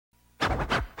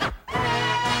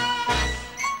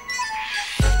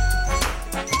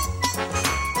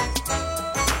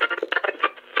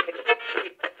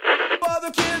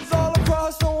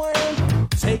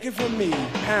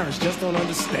parents just don't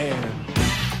understand.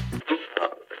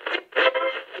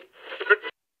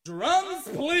 Drums,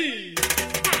 please.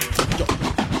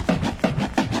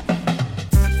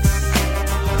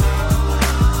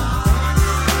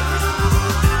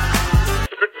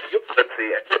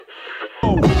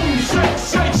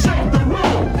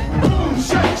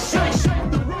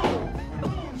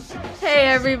 Hey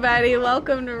everybody,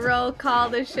 welcome to Roll Call,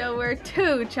 the show where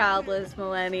two childless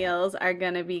millennials are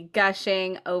going to be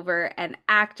gushing over an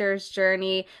actor's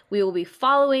journey. We will be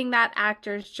following that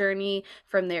actor's journey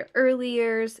from their early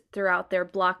years throughout their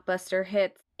blockbuster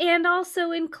hits, and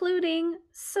also including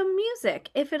some music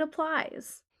if it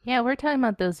applies. Yeah, we're talking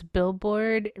about those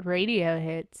Billboard radio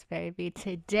hits, baby,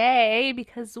 today,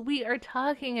 because we are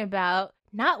talking about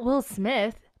not Will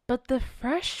Smith, but the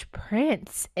Fresh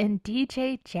Prince and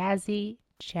DJ Jazzy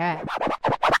Jeff.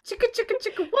 Chicka, chicka,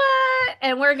 chicka, what?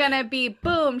 And we're gonna be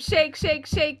boom, shake, shake,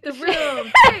 shake the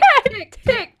room. Tick, tick,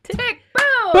 tick, tick,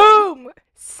 boom. Boom!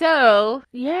 So,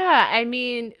 yeah, I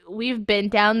mean, we've been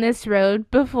down this road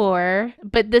before,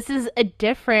 but this is a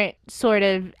different sort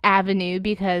of avenue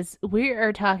because we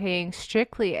are talking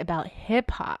strictly about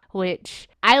hip hop, which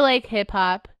I like hip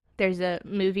hop. There's a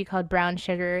movie called Brown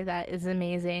Sugar that is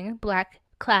amazing.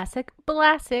 Classic.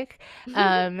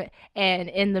 And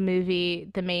in the movie,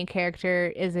 the main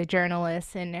character is a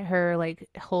journalist, and her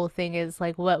whole thing is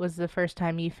what was the first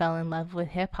time you fell in love with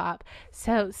hip hop?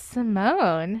 So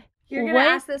Simone, you're gonna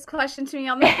ask this question to me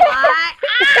on the fly.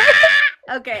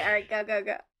 Okay, all right,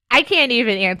 go. I can't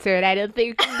even answer it, I don't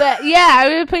think. But yeah,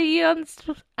 I'm gonna put you on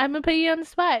the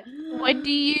spot.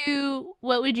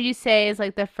 What would you say is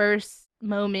the first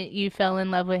moment you fell in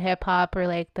love with hip hop, or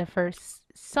the first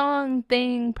song,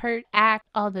 thing, per act,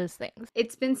 all those things?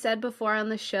 It's been said before on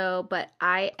the show, but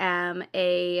I am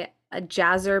a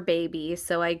jazzer baby.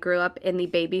 So I grew up in the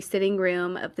babysitting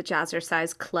room of the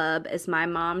Jazzercise Club as my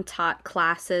mom taught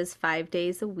classes 5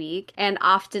 days a week. And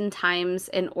oftentimes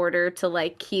in order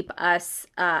to keep us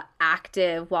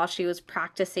active while she was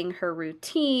practicing her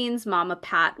routines, Mama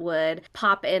Pat would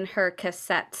pop in her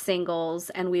cassette singles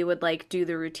and we would do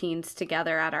the routines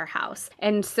together at our house.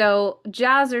 And so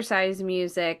Jazzercise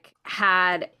music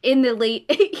had in the late,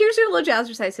 here's your little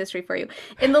Jazzercise history for you.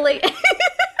 In the late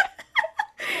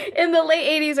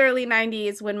 80s, early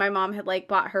 90s, when my mom had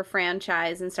bought her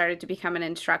franchise and started to become an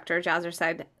instructor,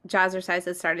 Jazzercise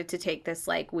had started to take this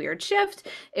weird shift.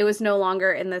 It was no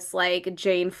longer in this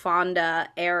Jane Fonda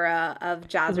era of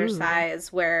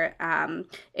Jazzercise where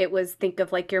it was, think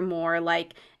of your more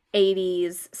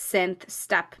 80s synth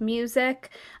step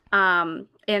music. And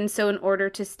so in order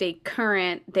to stay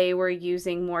current, they were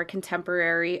using more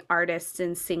contemporary artists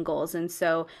and singles. And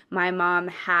so my mom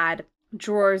had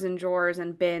drawers and drawers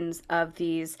and bins of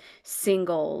these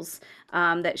singles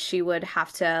that she would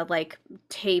have to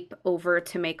tape over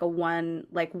to make a one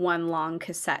long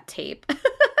cassette tape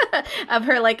of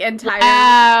her entire.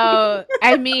 Wow.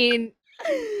 I mean,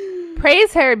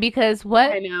 praise her, because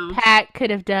what Pat could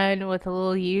have done with a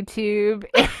little YouTube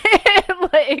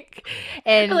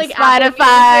and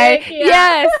Spotify. Music,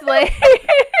 yeah. Yes,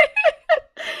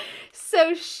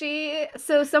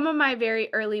 So some of my very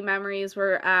early memories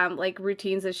were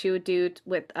routines that she would do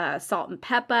with Salt and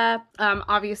Peppa.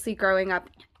 Obviously growing up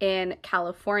in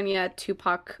California,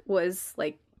 Tupac was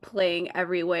playing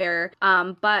everywhere.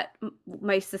 But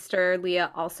my sister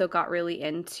Leah also got really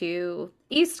into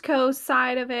East Coast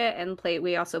side of it and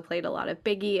we also played a lot of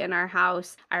Biggie in our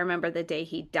house. I remember the day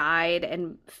he died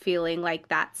and feeling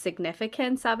that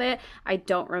significance of it. I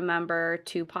don't remember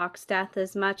Tupac's death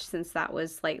as much since that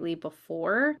was slightly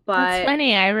before. But it's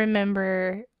funny, I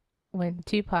remember when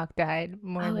Tupac died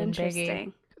more than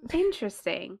Biggie.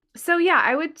 Interesting. So yeah,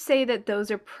 I would say that those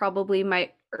are probably my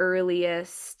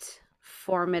earliest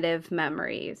formative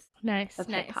memories of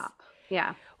hip hop.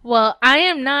 Yeah. Well, I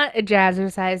am not a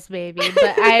Jazzercise baby,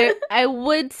 but I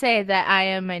would say that I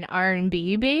am an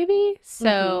R&B baby.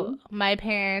 So my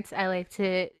parents, I like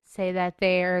to say that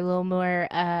they are a little more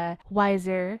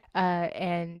wiser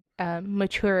and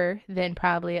mature than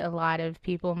probably a lot of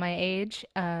people my age.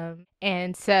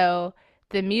 And so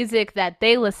the music that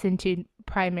they listened to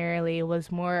primarily was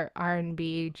more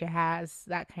R&B, jazz,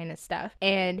 that kind of stuff.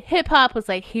 And hip hop was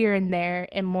here and there,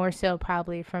 and more so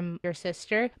probably from your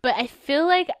sister. But I feel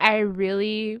I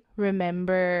really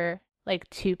remember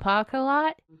Tupac a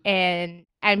lot, and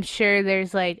I'm sure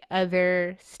there's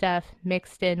other stuff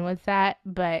mixed in with that,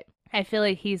 but I feel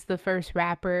he's the first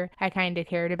rapper I kind of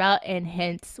cared about, and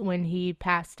hence when he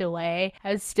passed away,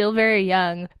 I was still very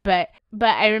young, but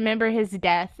I remember his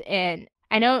death, and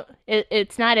I know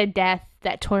it's not a death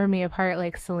that tore me apart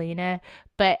like Selena,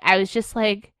 but I was just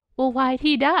well, why'd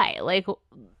he die?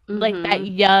 like that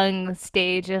young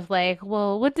stage of like,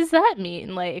 well, what does that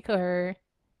mean? Like, or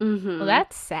well,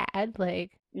 that's sad.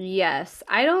 Like, Yes.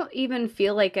 I don't even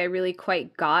feel like I really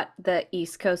quite got the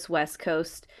East Coast, West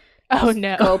Coast oh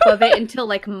no. scope of it until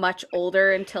like much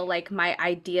older, until like my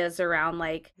ideas around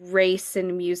like race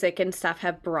and music and stuff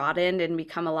have broadened and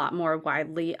become a lot more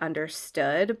widely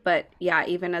understood. But yeah,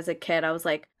 even as a kid, I was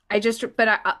like, I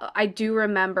do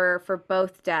remember for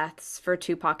both deaths for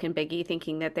Tupac and Biggie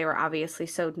thinking that they were obviously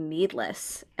so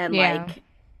needless and Yeah. like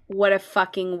what a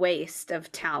fucking waste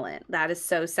of talent. That is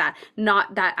so sad.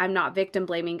 Not that I'm not victim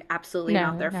blaming, absolutely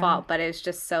not No, their no. fault, but it's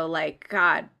just so like,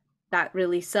 God, that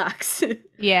really sucks.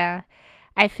 Yeah.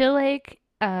 I feel like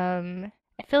I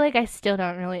feel like I still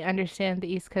don't really understand the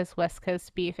East Coast West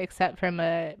Coast beef except from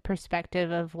a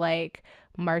perspective of like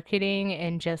marketing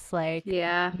and just like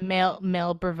Yeah,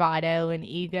 male bravado and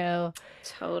ego.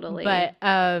 totally. But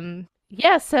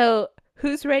yeah, so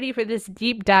who's ready for this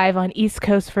deep dive on East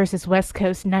Coast versus West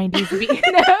Coast 90s beef?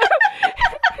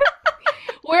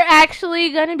 We're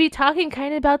actually going to be talking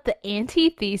kind of about the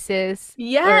antithesis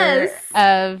Yes.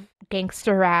 of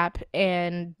gangster rap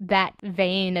and that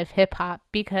vein of hip hop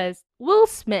because Will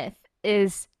Smith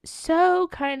is so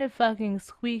kind of fucking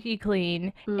squeaky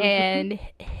clean and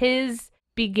his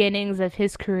beginnings of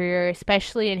his career,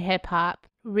 especially in hip hop,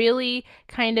 really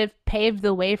kind of paved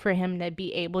the way for him to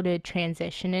be able to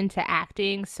transition into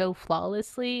acting so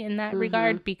flawlessly in that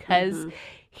regard because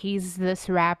he's this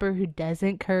rapper who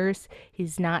doesn't curse,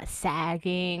 he's not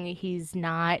sagging, he's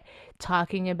not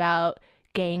talking about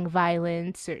gang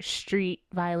violence or street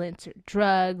violence or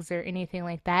drugs or anything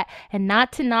like that. And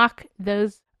not to knock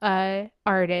those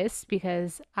artists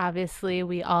because obviously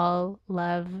we all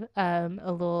love a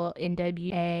little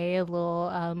NWA, a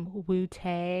little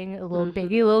Wu-Tang, a little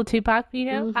Biggie, a little Tupac, you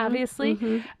know,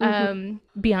 obviously.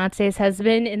 Beyonce's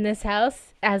husband in this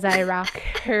house as I rock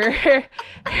her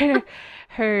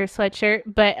sweatshirt,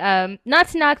 but not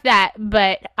to knock that,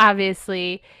 but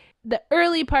obviously the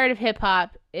early part of hip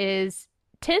hop is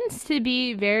tends to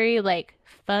be very like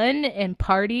fun and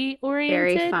party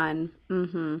oriented. Very fun.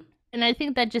 And I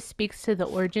think that just speaks to the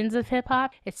origins of hip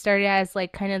hop. It started as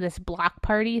like kind of this block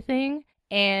party thing.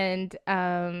 And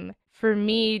for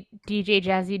me, DJ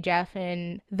Jazzy Jeff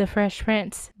and the Fresh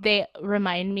Prince, they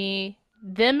remind me,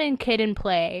 them and Kid and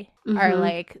Play are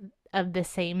like of the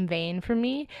same vein for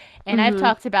me. And I've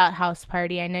talked about House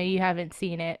Party. I know you haven't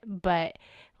seen it, but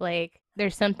like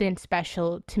there's something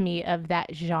special to me of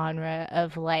that genre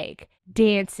of like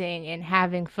dancing and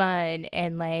having fun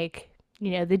and like,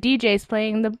 you know, the DJ's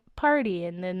playing the party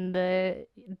and then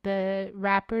the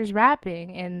rappers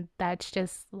rapping, and that's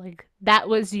just like that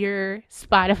was your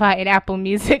Spotify and Apple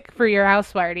Music for your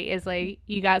house party. Is like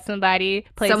you got somebody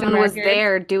play Someone some was records.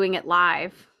 there doing it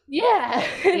live. Yeah.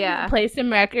 Yeah. Play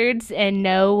some records and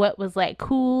know what was like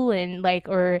cool and like,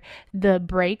 or the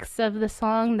breaks of the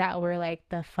song that were like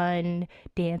the fun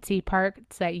dancey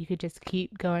parts that you could just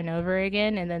keep going over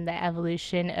again. And then the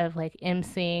evolution of like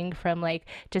emceeing from like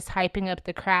just hyping up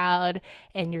the crowd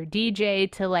and your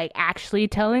DJ to like actually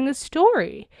telling a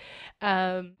story.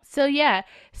 So yeah,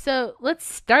 so let's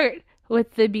start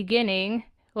with the beginning.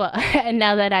 Well,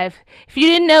 now that if you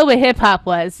didn't know what hip hop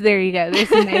was, there you go.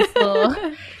 There's a nice little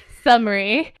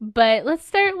summary. But let's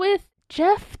start with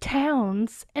Jeff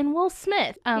Towns and Will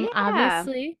Smith.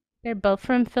 Obviously, they're both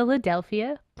from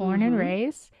Philadelphia, born and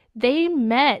raised. They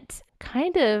met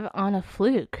kind of on a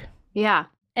fluke. Yeah.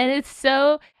 And it's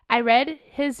so, I read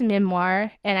his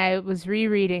memoir and I was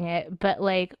rereading it, but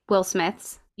like, Will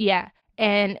Smith's. yeah.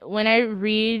 And when I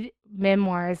read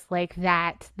memoirs like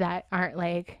that aren't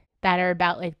like, that are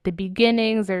about like the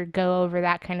beginnings or go over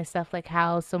that kind of stuff, like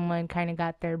how someone kind of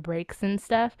got their breaks and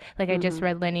stuff. Like I just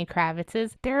read Lenny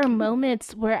Kravitz's. There are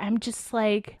moments where I'm just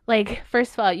like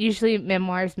first of all, usually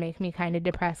memoirs make me kind of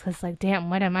depressed because like,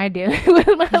 damn, what am I doing with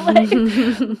my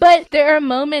life? But there are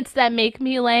moments that make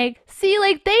me like, see,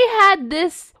 like they had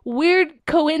this weird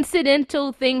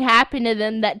coincidental thing happen to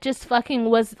them that just fucking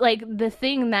was like the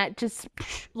thing that just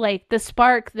like the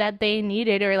spark that they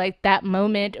needed, or like that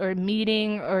moment or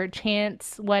meeting or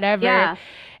chance, whatever. Yeah.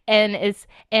 And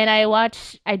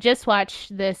I just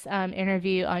watched this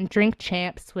interview on Drink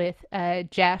Champs with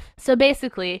Jeff. So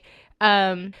basically,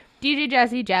 DJ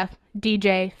Jazzy Jeff,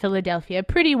 DJ Philadelphia,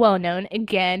 pretty well known.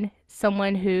 Again,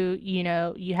 someone who, you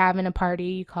know, you having a party,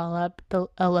 you call up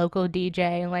a local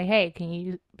DJ and like, hey, can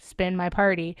you spin my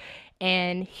party?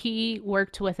 And he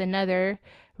worked with another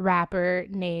rapper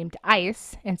named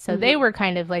Ice, and so they were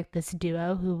kind of like this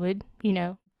duo who would, you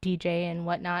know, DJ and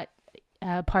whatnot,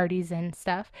 parties and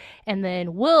stuff. And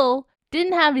then Will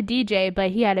didn't have a DJ,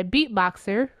 but he had a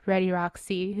beatboxer, Ready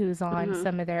Roxy, who's on Mm-hmm.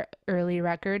 some of their early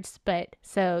records. But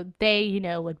so they,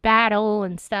 would battle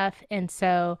and stuff. And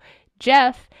so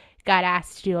Jeff got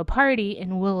asked to do a party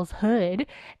in Will's hood.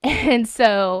 And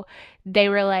so they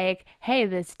were like, hey,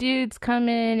 this dude's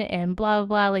coming and blah,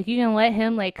 blah, like, you can let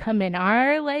him, like, come in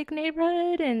our, like,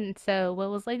 neighborhood? And so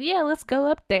Will was like, yeah, let's go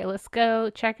up there. Let's go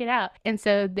check it out. And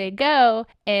so they go,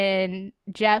 and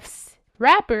Jeff's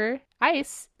rapper,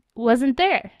 Ice, wasn't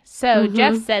there. So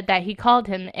Jeff Mm-hmm. said that he called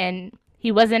him and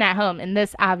he wasn't at home. And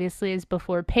this obviously is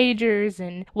before pagers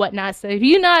and whatnot. So if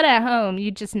you're not at home,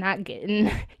 you're just not getting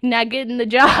the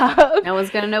job. No one's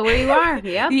gonna know where you are.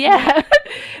 Yep. Yeah.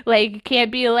 Like, you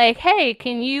can't be like, hey,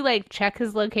 can you like check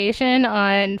his location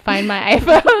on Find My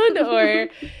iPhone? Or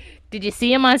did you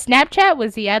see him on Snapchat?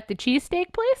 Was he at the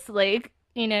cheesesteak place? Like,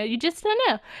 you just don't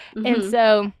know. And Mm-hmm.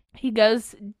 so he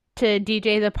goes to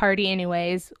DJ the party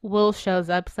anyways. Will shows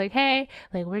up. It's like, hey,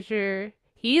 like,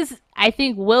 I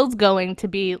think Will's going to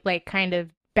be like kind of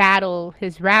battle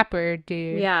his rapper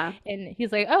dude. Yeah. And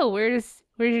he's like, oh, where's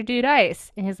your dude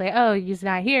Ice? And he's like, oh, he's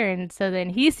not here. And so then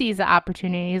he sees the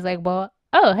opportunity. He's like, well,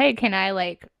 oh, hey, can I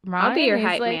like I'll be rhyme? your And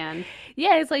he's hype like, man.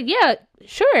 yeah, it's like, yeah,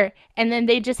 sure. And then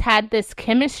they just had this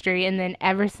chemistry. And then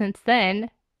ever since then,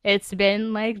 it's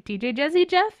been like DJ Jazzy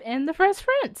Jeff and the Fresh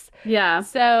Prince. Yeah.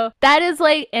 So that is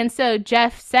like, and so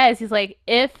Jeff says, he's like,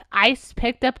 if Ice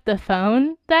picked up the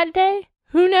phone that day,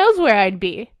 who knows where I'd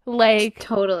be? Like,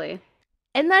 Totally.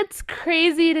 and that's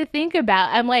crazy to think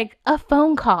about. I'm like, a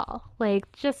phone call, like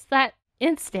just that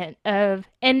instant of,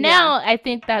 and now I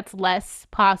think that's less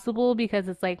possible because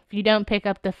it's like, if you don't pick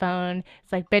up the phone,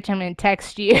 it's like, bitch, I'm gonna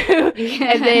text you.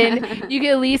 And then you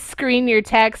can at least screen your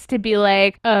text to be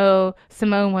like, oh,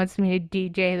 Simone wants me to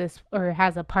DJ this or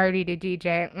has a party to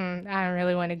DJ. I don't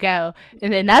really want to go.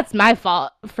 And then that's my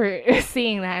fault for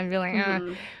seeing that and being like,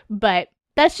 Mhm. But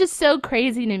that's just so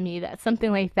crazy to me that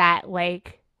something like that,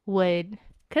 like, would,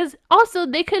 because also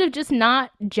they could have just not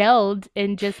gelled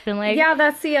and just been like, Yeah,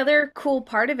 that's the other cool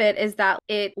part of it is that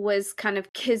it was kind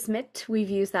of kismet. We've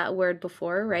used that word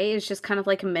before, right? It's just kind of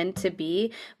like meant to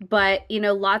be. But,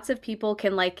 lots of people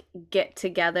can like get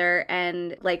together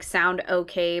and like sound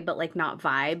okay, but like not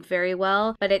vibe very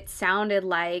well. But it sounded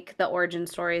like the origin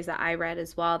stories that I read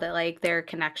as well, that like their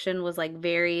connection was like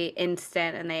very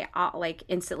instant and they like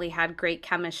instantly had great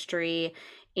chemistry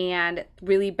and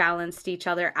really balanced each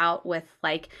other out with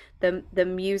like the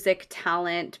music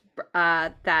talent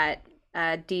that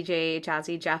DJ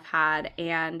Jazzy Jeff had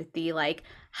and the like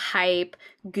hype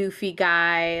goofy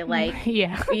guy, like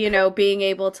yeah. being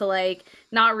able to like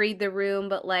not read the room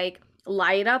but like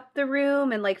light up the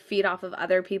room and like feed off of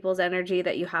other people's energy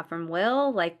that you have from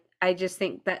Will. Like I just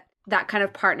think that kind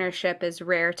of partnership is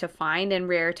rare to find, and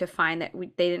rare to find that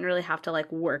they didn't really have to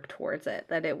like work towards it,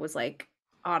 that it was like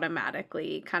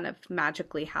automatically kind of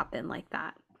magically happen like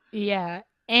that. Yeah.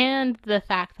 And the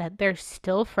fact that they're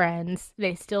still friends,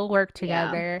 they still work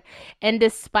together. And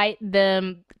despite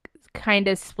them kind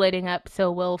of splitting up,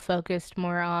 so Will focused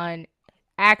more on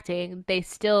acting, they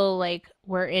still like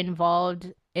were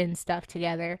involved in stuff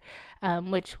together,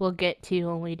 which we'll get to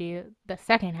when we do the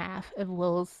second half of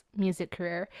Will's music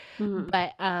career. Mhm.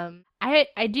 But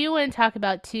I do want to talk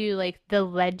about too, like the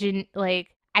legend,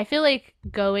 like I feel like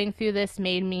going through this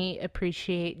made me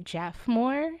appreciate Jeff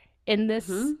more in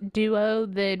this duo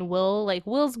than Will. Like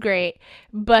Will's great,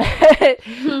 but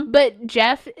but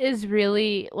Jeff is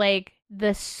really like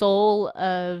the soul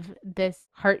of this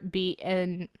heartbeat,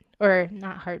 and or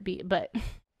not heartbeat, but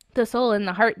the soul and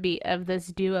the heartbeat of this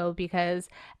duo, because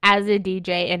as a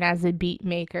DJ and as a beat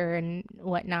maker and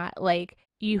whatnot, like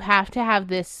you have to have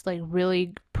this like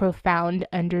really profound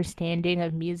understanding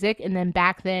of music. And then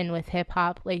back then with hip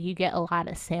hop, like you get a lot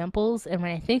of samples. And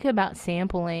when I think about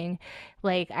sampling,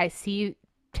 like I see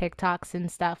TikToks and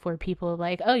stuff where people are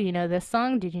like, oh, this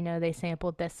song, did you know they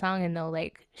sampled this song? And they'll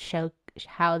like show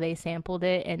how they sampled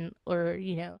it, and or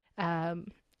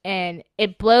and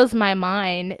it blows my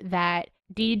mind that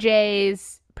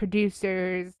DJs,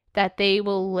 producers, that they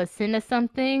will listen to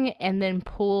something and then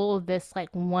pull this like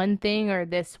one thing or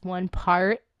this one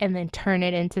part and then turn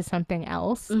it into something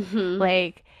else.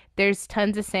 Like there's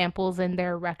tons of samples in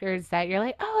their records that you're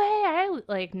like, oh, hey, I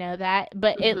like know that.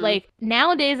 But it like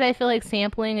nowadays I feel like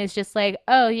sampling is just like,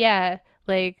 oh yeah,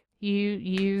 like you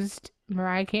used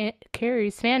Mariah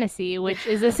Carey's Fantasy, which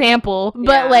is a sample,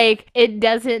 but like it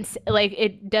doesn't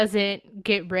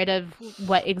get rid of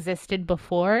what existed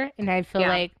before. And I feel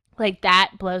like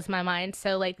that blows my mind.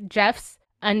 So like Jeff's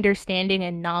understanding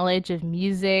and knowledge of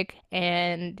music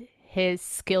and his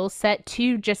skill set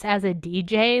too, just as a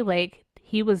DJ, like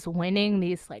he was winning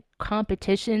these like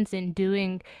competitions and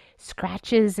doing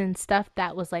scratches and stuff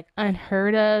that was like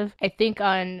unheard of. I think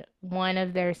on one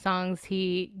of their songs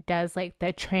he does like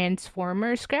the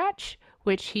Transformer scratch,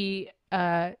 which he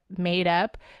made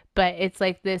up, but it's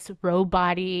like this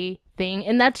robot-y thing,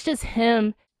 and that's just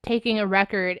him taking a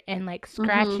record and like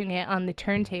scratching it on the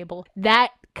turntable. That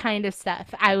kind of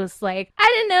stuff. I was like, I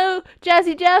didn't know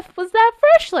Jazzy Jeff was that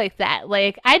fresh like that.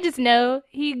 Like, I just know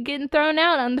he getting thrown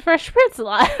out on the Fresh Prince a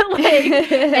lot, like,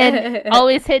 and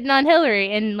always hitting on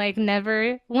Hillary and like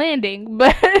never landing.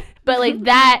 But like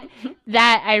that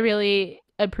I really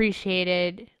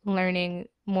appreciated learning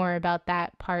more about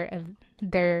that part of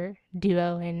their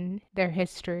duo and their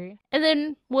history. And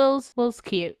then Will's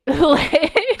cute.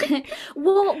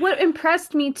 Well, what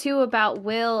impressed me too about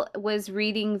Will was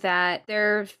reading that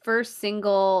their first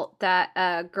single,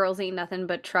 that Girls Ain't Nothing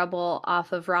But Trouble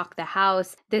off of Rock the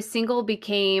House, this single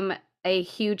became a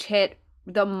huge hit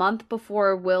the month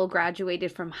before Will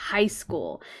graduated from high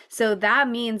school. So that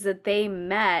means that they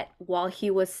met while he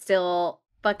was still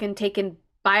fucking taking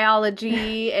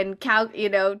biology and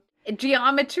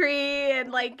geometry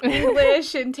and like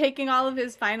English and taking all of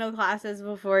his final classes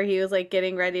before he was like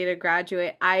getting ready to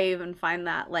graduate. I even find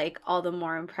that like all the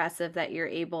more impressive that you're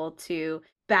able to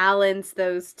balance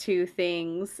those two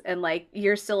things, and like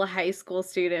you're still a high school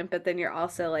student, but then you're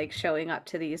also like showing up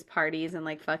to these parties and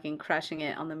like fucking crushing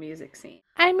it on the music scene.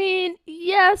 I mean,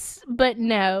 yes, but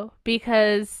no,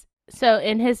 because so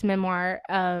in his memoir,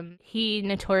 he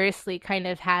notoriously kind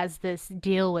of has this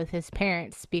deal with his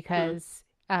parents because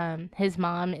his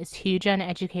mom is huge on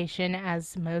education,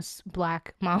 as most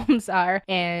Black moms are,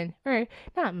 or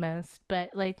not most, but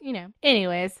like,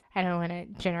 anyways, I don't want to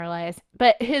generalize,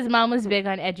 but his mom was big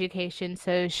on education,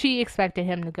 so she expected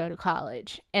him to go to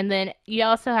college. And then you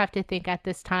also have to think at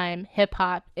this time, hip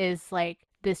hop is like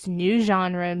this new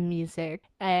genre of music,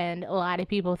 and a lot of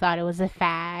people thought it was a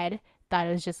fad, thought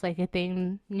it was just like a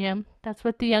thing, that's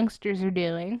what the youngsters are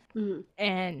doing.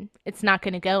 And it's not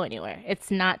going to go anywhere.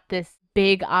 It's not this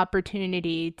big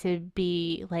opportunity to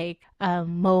be like a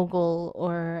mogul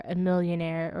or a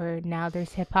millionaire, or now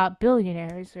there's hip hop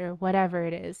billionaires or whatever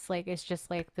it is. Like, it's just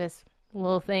like this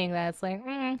little thing that's like,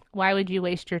 why would you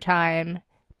waste your time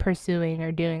pursuing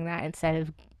or doing that instead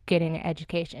of getting an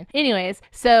education? Anyways,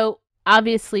 so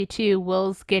obviously too,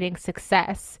 Will's getting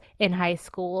success in high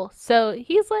school, so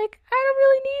he's like, I don't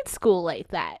really need school like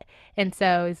that. And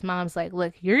so his mom's like,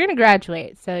 look, you're gonna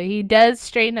graduate. So he does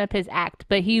straighten up his act,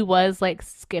 but he was like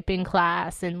skipping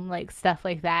class and like stuff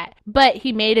like that. But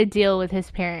he made a deal with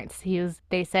his parents.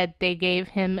 They said they gave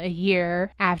him a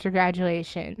year after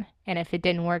graduation, and if it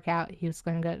didn't work out, he was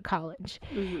gonna go to college.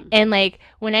 And like,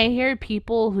 when I hear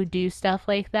people who do stuff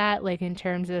like that, like in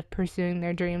terms of pursuing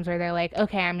their dreams, where they're like,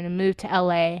 okay, I'm gonna move to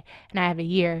LA and I have a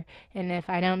year, and if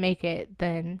I don't make it,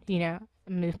 then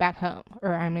move back home,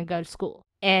 or I'm gonna go to school.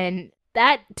 And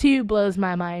that too blows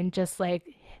my mind, just like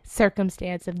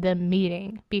circumstance of them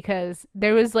meeting, because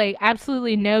there was like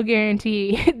absolutely no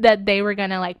guarantee that they were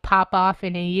gonna like pop off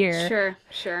in a year.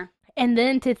 Sure. And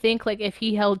then to think like if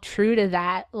he held true to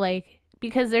that, like,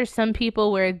 because there's some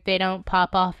people where they don't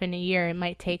pop off in a year, it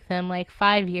might take them like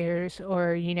 5 years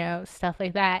or stuff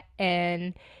like that,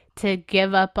 and to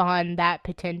give up on that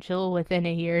potential within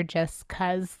a year just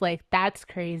cause, like, that's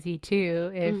crazy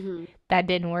too if that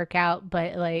didn't work out.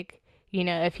 But like,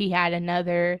 if he had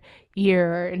another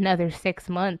year or another 6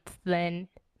 months, then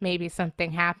maybe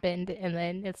something happened, and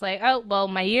then it's like, oh well,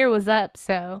 my year was up,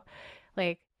 so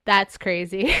like, that's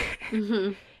crazy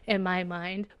in my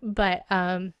mind. But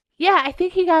yeah, I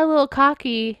think he got a little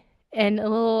cocky and a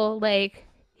little like,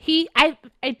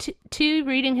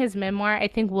 reading his memoir, I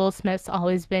think Will Smith's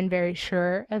always been very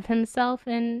sure of himself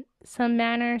in some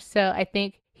manner. So I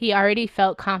think he already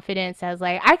felt confidence as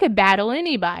like, I could battle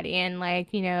anybody. And like,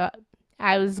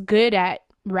 I was good at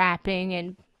rapping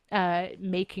and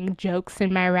making jokes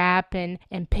in my rap and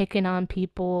picking on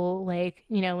people. Like,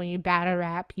 when you battle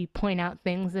rap, you point out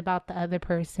things about the other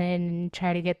person and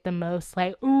try to get the most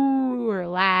like ooh or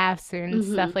laughs and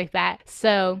stuff like that.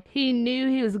 So he knew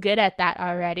he was good at that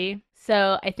already.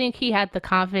 So I think he had the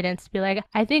confidence to be like,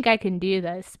 I think I can do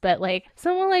this. But like,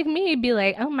 someone like me be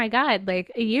like, oh my God,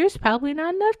 like a year's probably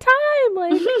not enough time.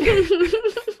 Like,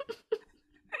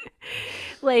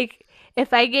 like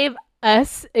if I gave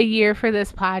us a year for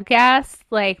this podcast,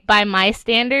 like by my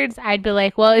standards, I'd be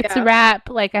like, well, it's a wrap.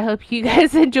 Like, I hope you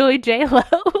guys enjoy J-Lo.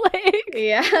 Like,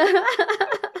 yeah.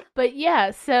 But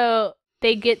yeah, so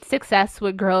they get success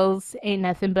with Girls Ain't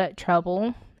Nothing But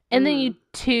Trouble. And then you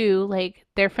two, like,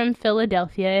 they're from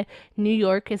Philadelphia. New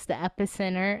York is the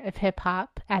epicenter of hip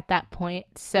hop at that point.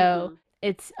 So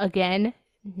it's, again,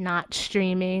 not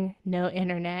streaming, no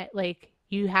internet. Like,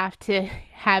 you have to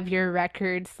have your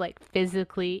records like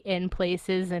physically in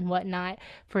places and whatnot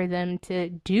for them to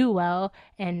do well,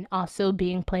 and also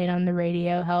being played on the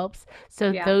radio helps.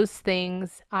 So Yeah. those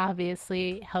things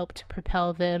obviously helped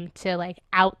propel them to like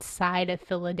outside of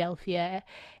Philadelphia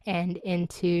and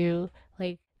into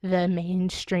like the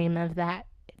mainstream of that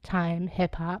time,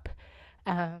 hip hop.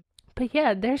 But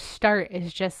yeah, their start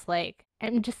is just like,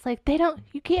 I'm just like,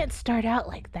 you can't start out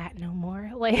like that no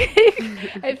more. Like,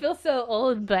 I feel so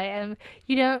old, but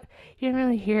you don't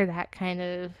really hear that kind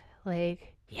of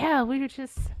like, yeah, we were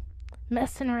just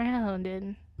messing around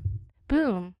and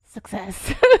boom,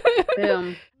 success.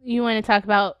 Boom. You want to talk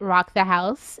about Rock the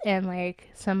House and like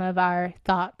some of our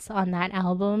thoughts on that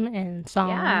album and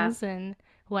songs and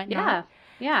whatnot?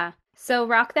 Yeah. So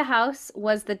Rock the House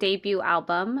was the debut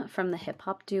album from the hip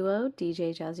hop duo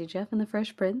DJ Jazzy Jeff and the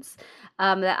Fresh Prince.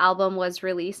 The album was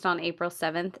released on April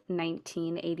 7th,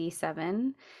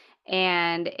 1987.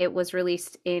 And it was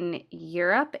released in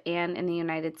Europe and in the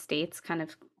United States, kind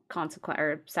of consequent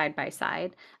or side by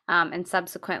side, and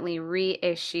subsequently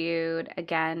reissued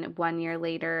again 1 year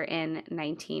later in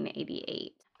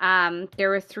 1988. There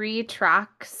were 3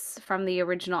 tracks from the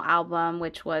original album,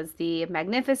 which was the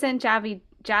Magnificent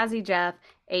Jazzy Jeff,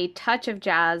 A Touch of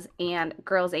Jazz, and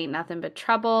Girls Ain't Nothing But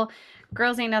Trouble.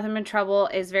 Girls Ain't Nothing But Trouble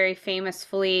is very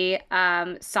famously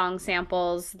song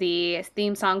samples the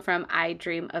theme song from I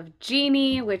Dream of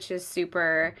Jeannie, which is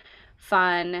super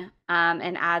fun,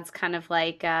 and adds kind of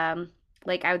like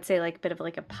I would say like a bit of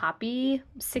like a poppy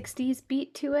 60s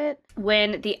beat to it.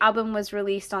 When the album was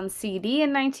released on CD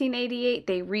in 1988,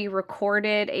 they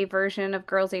re-recorded a version of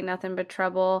Girls Ain't Nothing But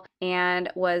Trouble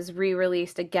and was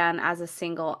re-released again as a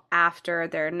single after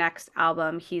their next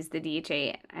album, He's the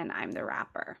DJ and I'm the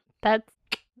Rapper. That's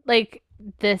like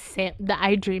the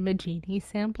I Dream of Jeannie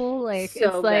sample. Like, So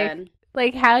it's like, good.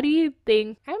 like, how do you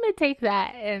think I'm gonna take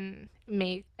that and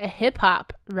make a hip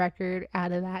hop record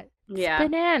out of that? Yeah. It's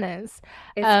bananas.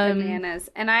 It's bananas.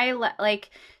 And I like,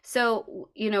 so,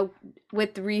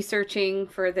 with researching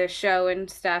for this show and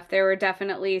stuff, there were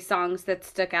definitely songs that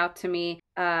stuck out to me.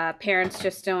 Parents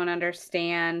Just Don't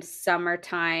Understand,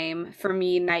 Summertime. For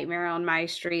me, Nightmare on My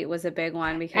Street was a big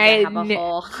one because I have a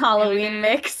whole Halloween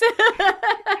mix.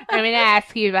 I'm going to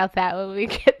ask you about that when we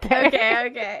get there.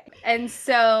 Okay. And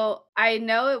so I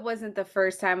know it wasn't the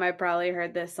first time I probably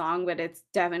heard this song, but it's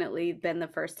definitely been the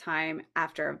first time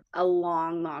after a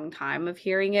long, long time of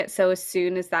hearing it. So as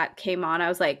soon as that came on, I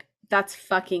was like, that's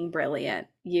fucking brilliant.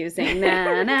 Using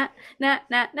na na na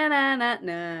na na na na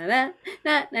na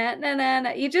na na na na.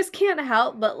 You just can't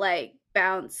help but like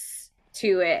bounce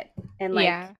to it and like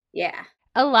yeah.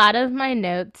 A lot of my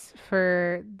notes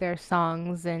for their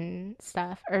songs and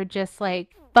stuff are just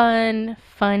like fun,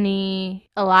 funny.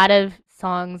 A lot of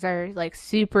songs are like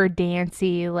super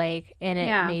dancey, like, and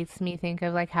it makes me think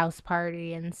of like House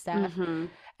Party and stuff. Mm-hmm.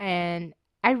 And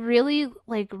I really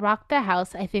like Rock the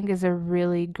House, I think is a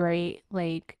really great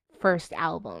like first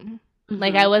album. Mm-hmm.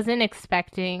 Like, I wasn't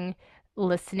expecting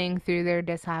listening through their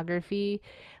discography.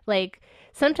 Like,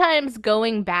 sometimes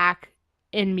going back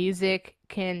in music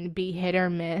can be hit or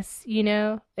miss,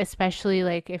 especially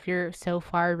like if you're so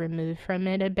far removed from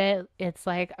it a bit. It's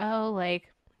like, oh,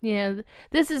 like,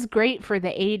 this is great for the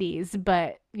 80s,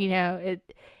 but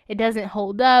it doesn't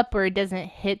hold up, or it doesn't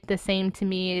hit the same to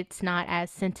me. It's not as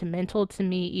sentimental to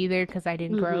me either because I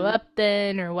didn't grow up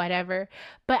then or whatever.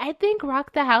 But I think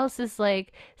Rock the House is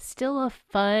like still a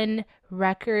fun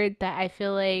record that I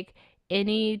feel like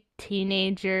any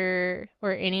teenager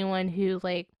or anyone who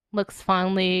like looks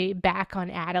fondly back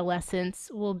on adolescence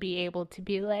will be able to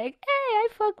be like, hey, I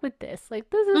fuck with this. Like,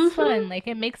 this is fun. Like,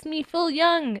 it makes me feel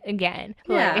young again.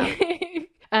 Yeah.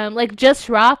 Like Just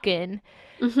Rockin'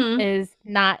 is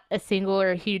not a single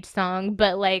or a huge song,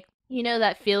 but like,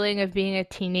 that feeling of being a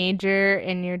teenager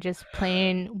and you're just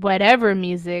playing whatever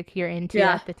music you're into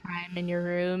at the time in your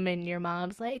room, and your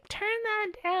mom's like, turn that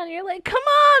down. You're like, come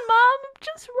on, mom,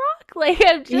 just rock. Like,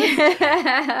 I'm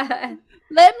just...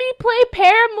 Let me play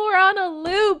Paramore on a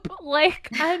loop. Like,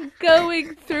 I'm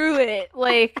going through it.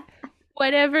 Like,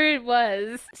 whatever it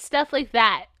was. Stuff like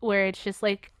that, where it's just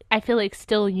like, I feel like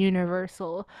still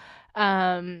universal.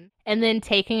 And then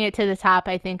taking it to the top,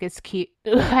 I think is cute.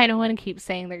 I don't want to keep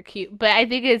saying they're cute, but I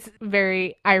think it's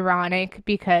very ironic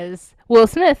because Will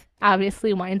Smith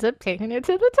obviously winds up taking it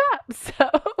to the top.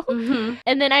 So,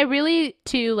 and then I really,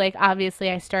 too, like,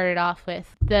 obviously I started off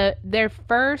with their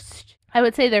first... I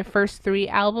would say their first 3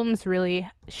 albums really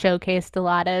showcased a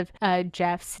lot of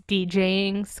Jeff's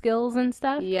DJing skills and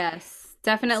stuff. Yes,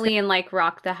 definitely in like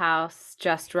Rock the House,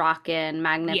 Just Rockin',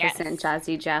 Magnificent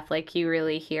Jazzy Jeff. Like, you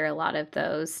really hear a lot of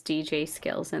those DJ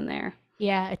skills in there.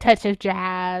 Yeah, a touch of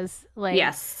jazz. Like,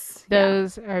 Yes. Yeah.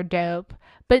 those are dope.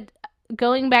 But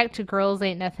going back to Girls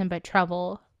Ain't Nothing But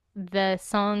Trouble, the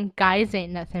song Guys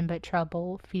Ain't Nothing But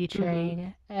Trouble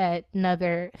featuring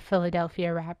another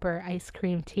Philadelphia rapper, Ice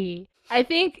Cream Tea. I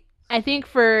think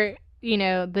for,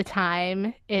 the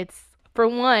time, it's for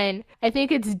one, I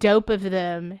think it's dope of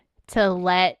them to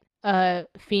let a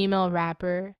female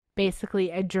rapper basically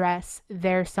address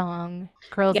their song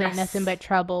Girls Ain't Nothing Yes. But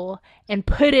Trouble and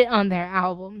put it on their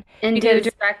album. And do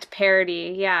Because direct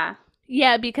parody. Yeah.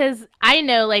 yeah, because I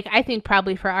know, like, I think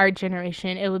probably for our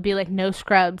generation, it would be like no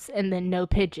scrubs and then no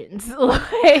pigeons.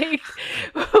 Like,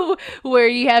 where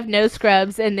you have no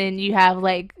scrubs and then you have,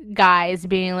 like, guys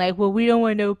being like, well, we don't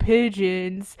want no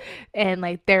pigeons. And,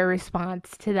 like, their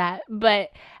response to that.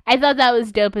 But I thought that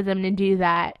was dope of them to do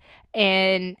that.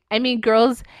 And, I mean,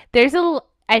 girls,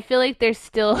 I feel like there's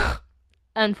still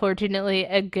unfortunately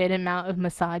a good amount of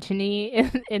misogyny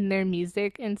in their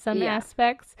music in some Yeah.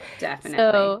 aspects. Definitely.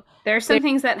 So There's some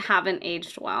things that haven't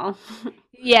aged well.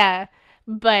 yeah,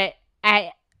 but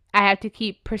I have to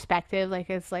keep perspective, like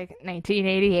it's like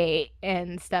 1988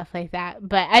 and stuff like that.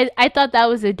 But I thought that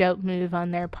was a dope move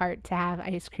on their part to have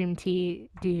Ice Cream Tea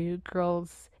do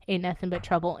Girls Ain't Nothing But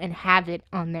Trouble and have it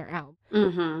on their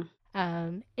album.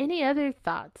 Any other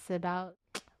thoughts about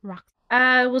rock?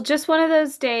 Well, Just One of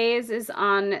Those Days is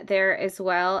on there as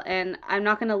well, and I'm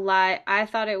not gonna lie, I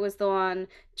thought it was the one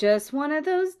Just One of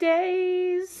Those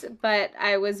Days, but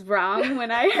I was wrong when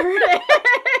I heard it.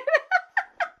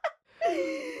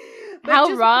 But How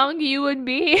just wrong you would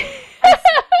be.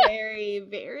 very,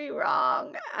 very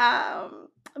wrong.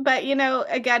 But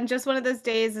again, Just One of Those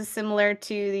Days is similar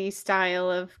to the style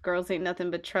of Girls Ain't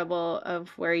Nothing But Trouble, of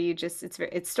where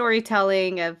it's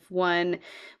storytelling of one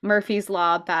Murphy's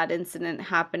Law bad incident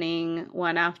happening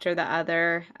one after the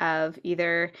other, of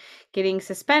either getting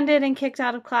suspended and kicked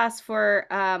out of class for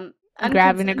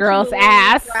Grabbing a girl's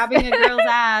ass. grabbing a girl's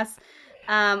ass,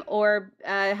 or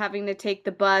having to take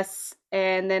the bus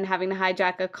and then having to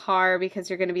hijack a car because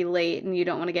you're going to be late and you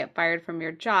don't want to get fired from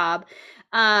your job.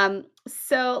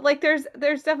 So like there's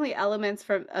definitely elements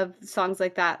of songs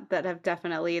like that have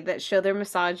that show their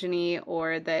misogyny,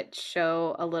 or that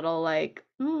show a little like,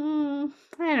 I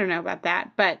don't know about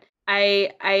that, but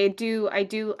I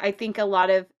think a lot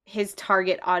of his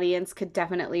target audience could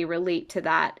definitely relate to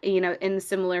that, in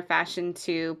similar fashion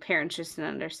to Parents Just Don't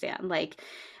Understand. Like,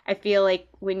 I feel like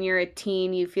when you're a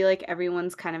teen, you feel like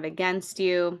everyone's kind of against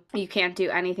you. You can't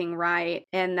do anything right.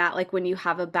 And that, like, when you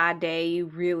have a bad day, you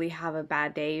really have a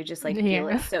bad day. You just, like, feel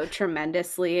it so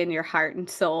tremendously in your heart and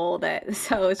soul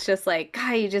so it's just like,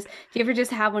 God, do you ever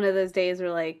just have one of those days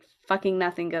where, like, fucking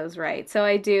nothing goes right? So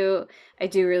I do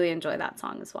really enjoy that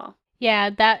song as well.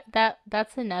 Yeah,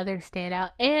 that's another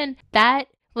standout. And that,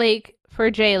 like,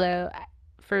 for J-Lo,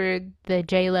 for the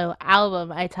J-Lo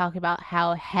album, I talk about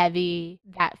how heavy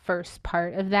that first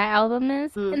part of that album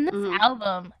is. And this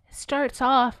album starts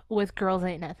off with Girls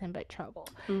Ain't Nothing But Trouble.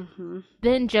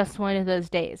 Then Just One of Those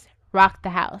Days, Rock the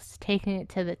House, taking it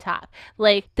to the top.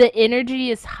 Like, the energy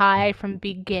is high from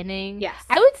beginning. Yes.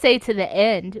 I would say to the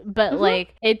end, but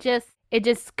like it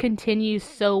just continues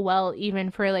so well,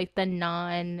 even for like the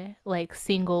non like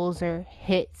singles or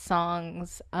hit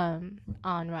songs on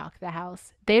Rock the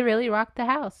House. They really rocked the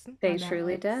house. They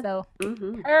truly did. So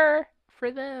for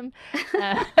them.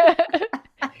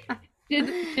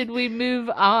 Should we move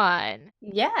on?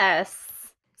 Yes.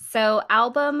 So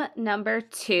album number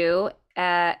 2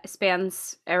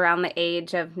 spans around the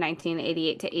age of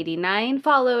 1988 to 89,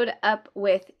 followed up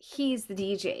with He's the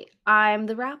DJ, I'm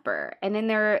the Rapper. And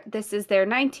this is their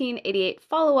 1988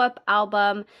 follow-up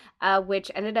album, which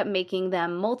ended up making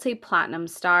them multi-platinum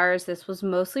stars. This was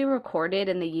mostly recorded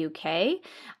in the UK.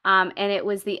 And it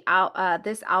was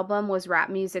this album was rap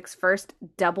music's first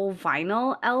double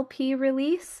vinyl LP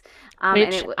release.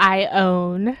 Which I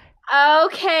own.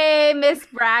 Okay, Miss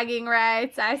Bragging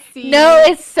Rights, I see. No,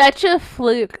 it's such a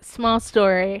fluke. Small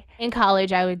story. In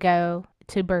college, I would go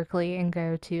to Berkeley and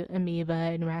go to Amoeba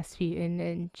and Rasputin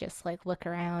and just like look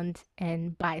around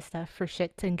and buy stuff for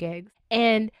shits and gigs.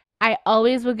 And I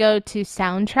always would go to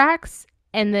Soundtracks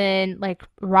and then like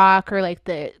rock or like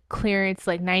the clearance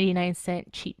like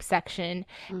 99-cent cheap section.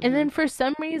 And then for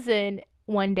some reason,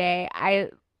 one day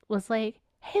I was like,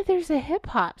 hey, there's a hip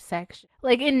hop section.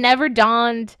 Like, it never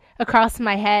dawned across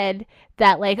my head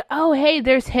that like, oh, hey,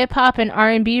 there's hip hop and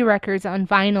R&B records on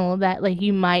vinyl that like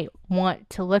you might want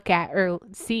to look at or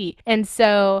see. And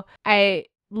so I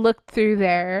looked through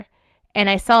there and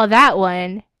I saw that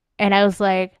one and I was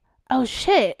like, oh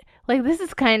shit, like this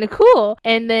is kind of cool.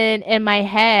 And then in my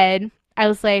head, I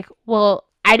was like, well,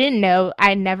 I didn't know.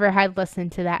 I never had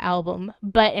listened to that album.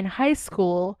 But in high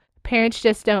school, Parents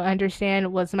Just Don't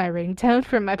Understand was my ringtone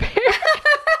from my parents.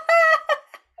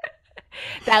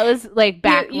 That was like You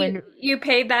back you when. you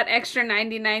paid that extra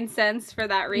 99 cents for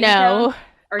that ringtone? No,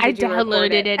 Or I did you report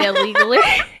downloaded it? it illegally.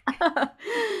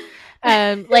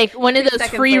 Like one of 3 those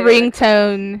seconds free later.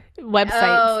 ringtone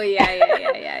websites. Oh,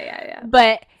 yeah.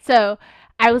 But so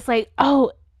I was like,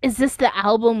 oh, is this the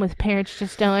album with Parents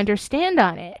Just Don't Understand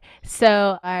on it?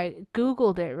 So I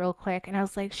Googled it real quick and I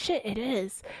was like, shit, it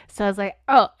is. So I was like,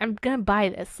 oh, I'm going to buy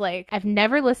this. Like, I've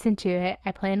never listened to it.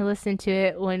 I plan to listen to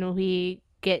it when we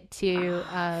get to,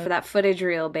 For that footage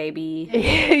reel, baby.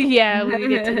 yeah, when we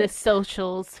get to the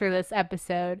socials for this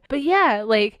episode. But yeah,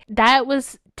 like, that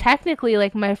was technically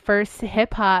like my first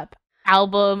hip hop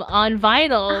album on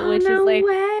vinyl, Oh, which no is like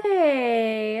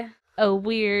way. a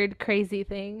weird, crazy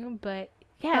thing, but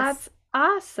yes. That's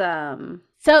awesome.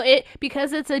 So it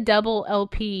because it's a double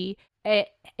LP, it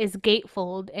is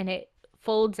gatefold and it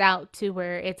folds out to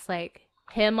where it's like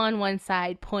him on one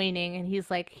side pointing and he's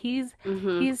like he's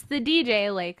the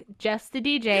DJ, like just the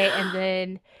DJ, and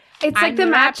then It's I'm like the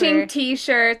the matching rapper.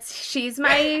 t-shirts. She's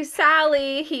my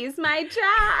Sally, he's my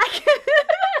Jack.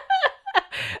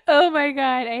 Oh my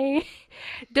god,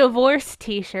 divorce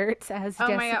t-shirts, as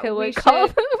Oh my Jessica God, we would call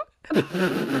should.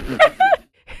 them.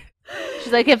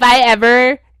 She's like, if I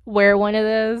ever wear one of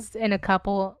those in a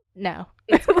couple, no.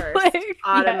 It's cursed. Like,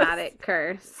 Automatic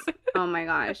curse. Oh my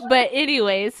gosh. But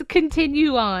anyways,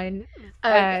 continue on.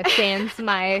 Sans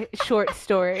my short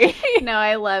story. No,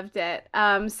 I loved it.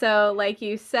 So like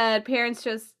you said, Parents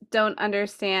Just Don't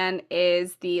Understand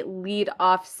is the lead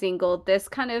off single. This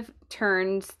kind of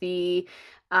turns the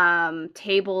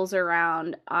tables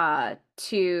around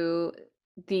to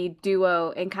the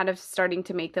duo and kind of starting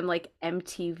to make them like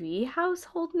MTV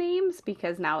household names,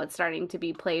 because now it's starting to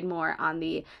be played more on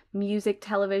the music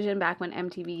television back when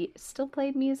MTV still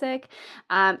played music.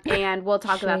 And we'll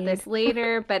talk about this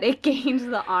later, but it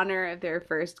gained the honor of their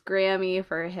first Grammy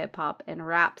for a hip hop and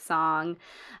rap song.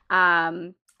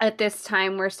 At this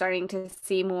time, we're starting to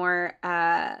see more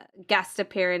guest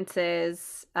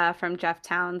appearances from Jeff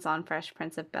Towns on Fresh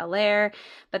Prince of Bel-Air.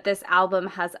 But this album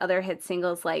has other hit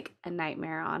singles like A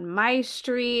Nightmare on My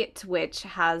Street, which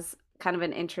has kind of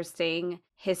an interesting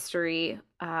history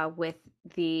with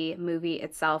the movie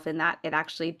itself, in that it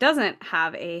actually doesn't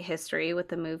have a history with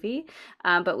the movie.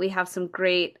 But we have some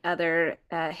great other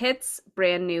hits.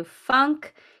 Brand New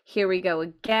Funk, Here We Go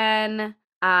Again.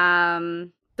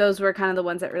 Those were kind of the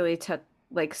ones that really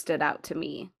stood out to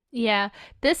me. Yeah,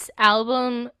 this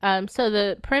album, so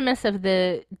the premise of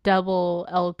the double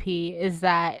LP is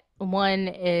that one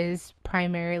is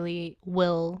primarily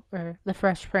Will, or the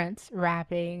Fresh Prince,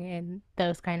 rapping and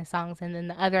those kind of songs, and then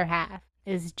the other half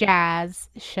is Jazz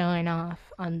showing off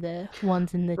on the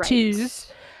ones and the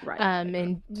twos,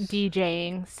 and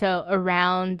DJing. So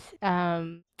around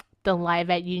the Live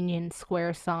at Union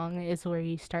Square song is where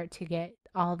you start to get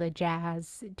all the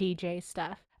jazz DJ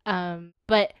stuff.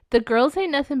 But the Girls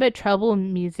Ain't Nothing But Trouble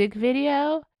music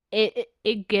video, it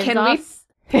gives off.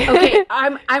 Okay,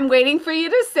 I'm waiting for you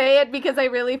to say it because I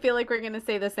really feel like we're gonna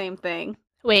say the same thing.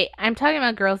 Wait, I'm talking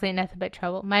about Girls Ain't Nothing But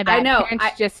Trouble. My bad. I know.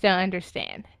 Parents Just Don't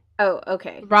Understand. Oh,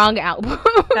 okay. Wrong album.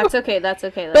 That's okay. But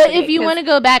okay, if you want to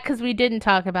go back, because we didn't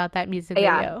talk about that music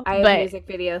video. I have music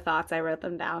video thoughts. I wrote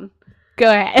them down.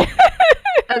 Go ahead.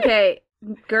 Okay,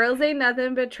 Girls Ain't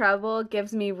Nothing But Trouble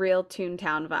gives me real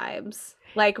Toontown vibes.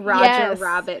 Like Roger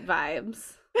Rabbit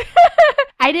vibes.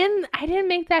 I didn't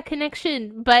make that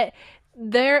connection, but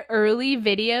their early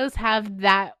videos have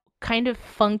that kind of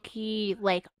funky,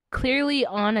 like clearly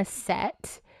on a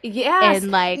set. Yes.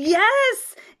 And like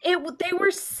yes, they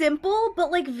were simple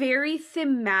but like very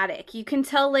thematic. You can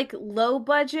tell like low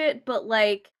budget, but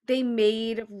like they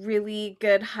made really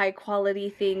good high quality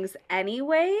things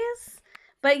anyways.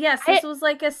 But yes, this was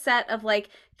like a set of like,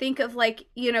 think of like,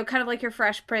 you know, kind of like your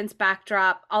Fresh Prince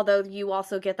backdrop, although you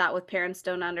also get that with Parents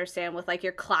Don't Understand, with like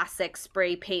your classic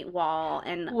spray paint wall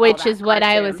and which is what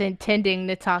I was intending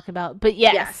to talk about. But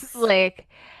yes.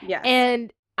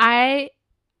 And I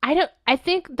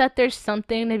think that there's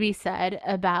something to be said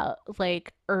about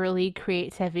like early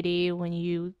creativity when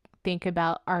you think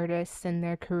about artists and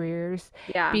their careers.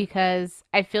 Yeah. Because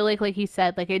I feel like you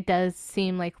said, like it does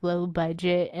seem like low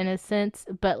budget in a sense,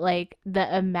 but like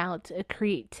the amount of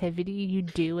creativity you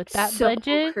do with that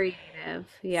budget, creative.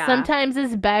 Yeah. Sometimes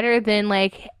is better than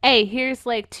like, hey, here's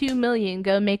like 2 million,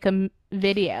 go make a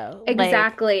video.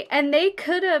 Exactly. And they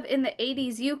could have, in the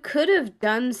 80s, you could have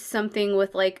done something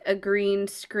with like a green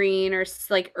screen or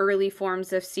like early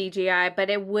forms of CGI, but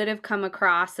it would have come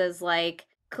across as like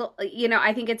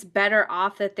I think it's better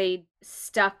off that they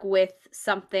stuck with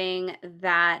something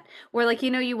that, where like,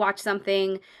 you watch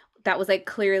something that was like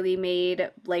clearly made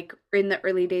like in the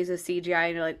early days of CGI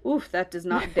and you're like, oof, that does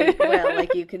not date well.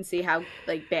 Like you can see how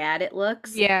like bad it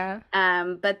looks. Yeah.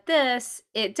 But this,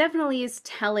 it definitely is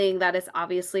telling that it's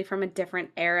obviously from a different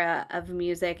era of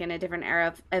music and a different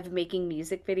era of making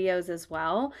music videos as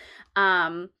well.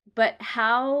 But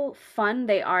how fun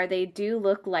they are. They do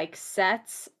look like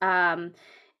sets.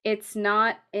 It's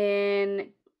not in,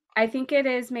 I think it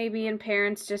is maybe in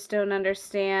Parents Just Don't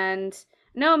Understand.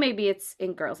 No, maybe it's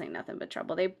in Girls Ain't Nothing But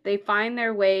Trouble. They find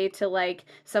their way to like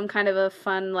some kind of a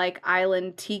fun like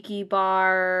island tiki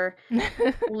bar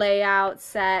layout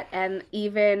set, and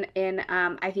even in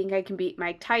I Think I Can Beat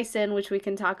Mike Tyson, which we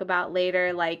can talk about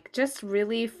later, like just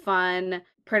really fun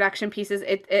production pieces.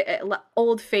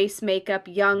 Old face makeup,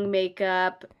 young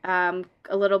makeup, a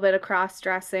little bit of cross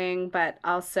dressing, but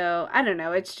also I don't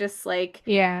know, it's just like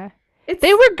Yeah. it's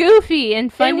They were goofy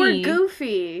and they were funny.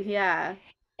 goofy, yeah.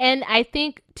 And I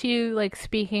think too, like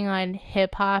speaking on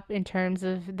hip hop in terms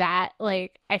of that,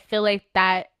 like I feel like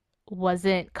that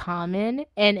wasn't common.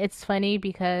 And it's funny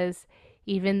because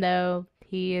even though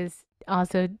he is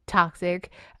also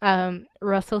toxic,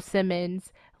 Russell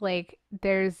Simmons, like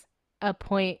there's a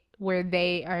point where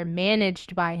they are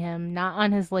managed by him, not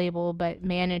on his label, but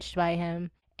managed by him.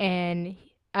 And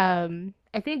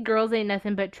I think Girls Ain't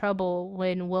Nothing But Trouble,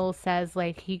 when Will says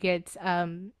like he gets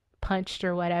punched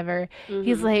or whatever,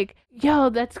 he's Mm-hmm. like, yo,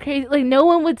 that's crazy. Like no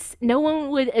one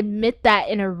would admit that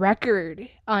in a record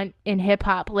on in hip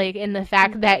hop, like in the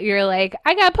fact that you're like,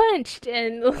 I got punched,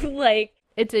 and like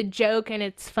it's a joke and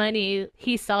it's funny.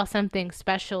 He saw something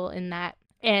special in that,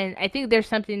 and I think there's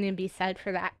something to be said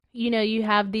for that. You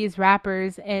have these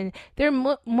rappers and they're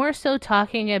more so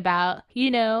talking about,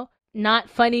 not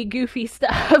funny goofy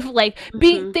stuff, like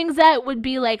be Mm-hmm. things that would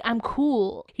be like, I'm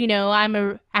cool, I'm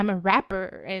a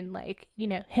rapper, and like,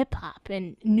 hip hop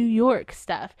and New York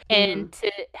stuff. Mm-hmm. And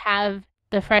to have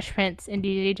the Fresh Prince and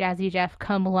DJ Jazzy Jeff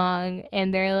come along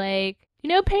and they're like,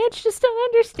 parents just don't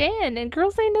understand, and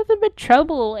girls ain't nothing but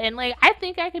trouble, and like I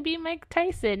think I could be Mike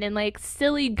Tyson, and like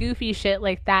silly goofy shit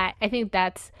like that. I think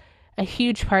that's a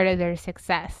huge part of their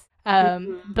success.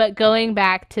 Mm-hmm. But going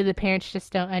back to the Parents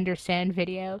Just Don't Understand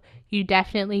video, you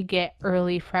definitely get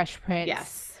early Fresh Prince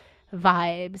Yes.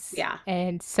 vibes Yeah.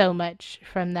 and so much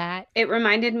from that. It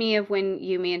reminded me of when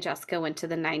you, me, and Jessica went to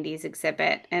the 90s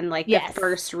exhibit, and like the Yes.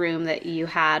 first room that you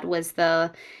had was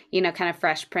the, kind of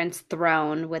Fresh Prince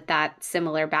throne with that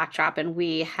similar backdrop. And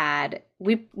we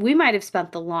might have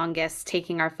spent the longest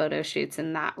taking our photo shoots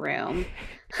in that room.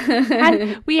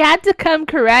 We had to come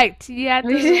correct. You had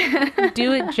to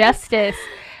do it justice.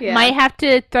 Yeah. Might have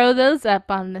to throw those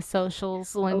up on the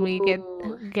socials when we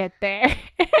Ooh. get there.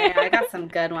 Yeah, I got some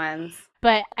good ones.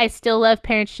 But I still love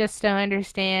Parents Just Don't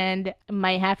Understand.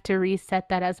 Might have to reset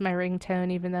that as my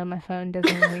ringtone, even though my phone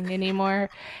doesn't ring anymore.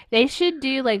 They should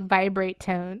do like vibrate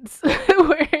tones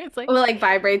where it's like, Well, like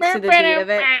vibrates to the beat of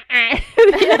it.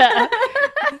 Yeah.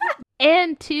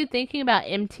 And too, thinking about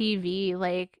MTV,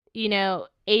 like,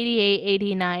 88,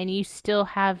 89, you still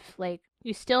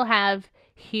have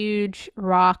huge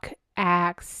rock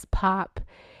acts, pop,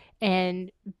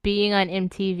 and being on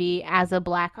MTV as a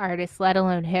black artist, let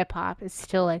alone hip hop, is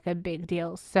still like a big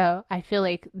deal. So I feel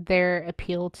like their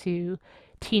appeal to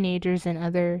teenagers and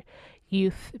other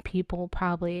youth people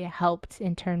probably helped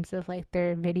in terms of like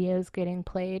their videos getting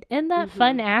played and that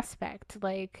fun Mm-hmm. aspect,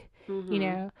 like, you Mm-hmm.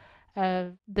 know,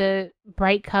 the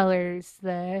bright colors,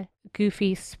 the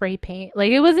goofy spray paint.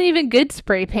 Like it wasn't even good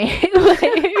spray paint.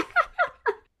 Like,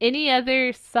 any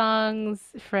other songs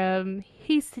from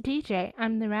He's the DJ,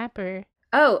 I'm the rapper?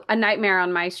 Oh, A Nightmare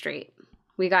on My Street.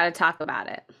 We got to talk about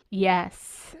it.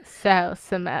 Yes. So,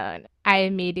 Simone, I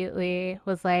immediately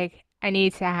was like, I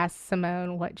need to ask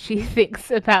Simone what she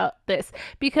thinks about this,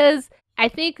 because I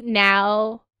think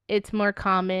now it's more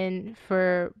common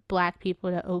for black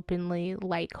people to openly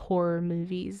like horror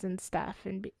movies and stuff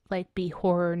and be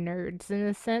horror nerds in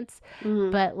a sense.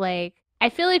 Mm-hmm. But like I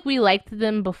feel like we liked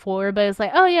them before, but it's like,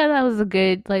 oh yeah, that was a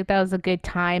good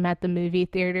time at the movie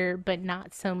theater, but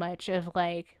not so much of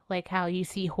like how you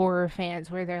see horror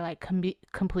fans where they're like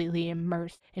completely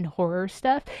immersed in horror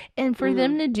stuff. And for Mm-hmm.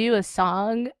 them to do a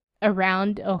song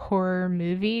around a horror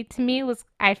movie, to me, was,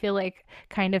 I feel like,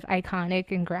 kind of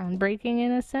iconic and groundbreaking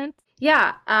in a sense.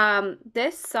 Yeah,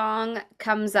 this song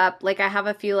comes up, like I have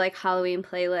a few like Halloween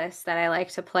playlists that I like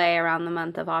to play around the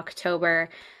month of October.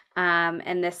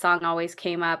 And this song always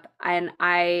came up, and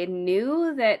I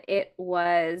knew that it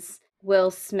was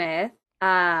Will Smith.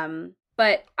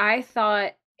 But I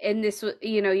thought and this was,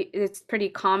 you know, it's pretty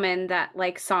common that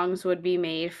like songs would be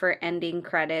made for ending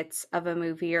credits of a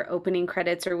movie or opening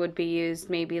credits, or would be used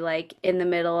maybe like in the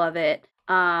middle of it.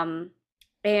 And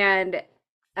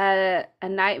A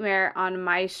Nightmare on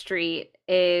My Street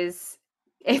is,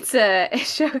 it's a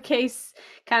showcase,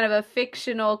 kind of a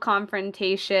fictional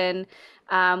confrontation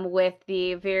with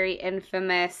the very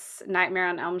infamous Nightmare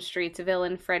on Elm Street's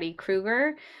villain Freddy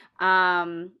Krueger.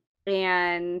 And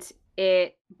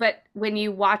but when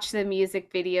you watch the music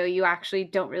video, you actually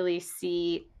don't really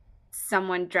see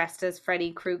someone dressed as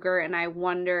Freddy Krueger, and I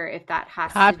wonder if that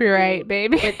has Copyright, to do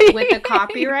baby. with the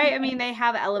copyright. I mean, they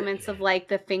have elements of like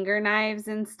the finger knives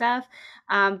and stuff,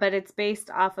 but it's based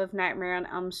off of Nightmare on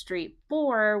Elm Street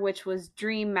 4, which was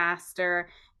Dream Master,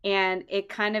 and it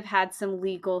kind of had some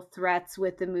legal threats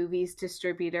with the movie's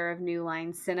distributor of New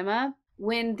Line Cinema.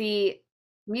 When the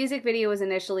music video was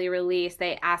initially released,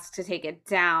 they asked to take it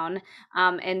down,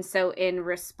 and so in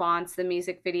response, the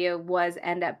music video was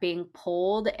end up being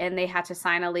pulled, and they had to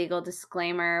sign a legal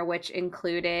disclaimer, which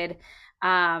included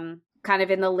kind of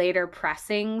in the later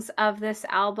pressings of this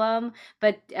album.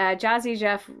 But Jazzy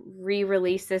Jeff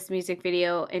re-released this music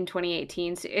video in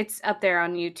 2018, so it's up there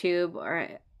on YouTube or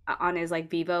on his like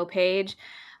Vivo page.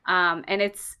 And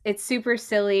it's super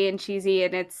silly and cheesy,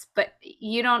 and but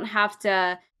you don't have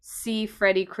to see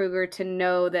Freddy Krueger to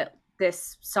know that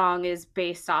this song is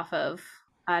based off of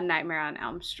Nightmare on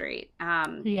Elm Street.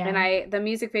 And the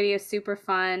music video is super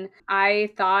fun. I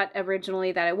thought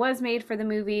originally that it was made for the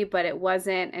movie, but it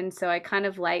wasn't, and so I kind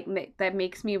of like that.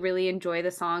 Makes me really enjoy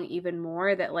the song even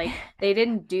more, that like they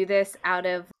didn't do this out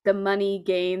of the money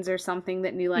gains or something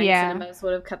that New Line Cinemas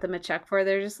would have cut them a check for.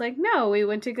 They're just like, no, we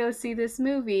went to go see this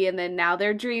movie, and then now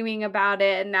they're dreaming about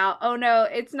it, and now, oh no,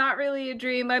 it's not really a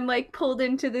dream, I'm like pulled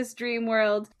into this dream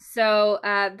world. So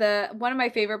the one of my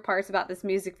favorite parts about this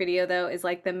music video though is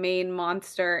like the main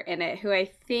monster in it, who I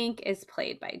think is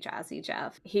played by Jazzy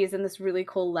Jeff. He's in this really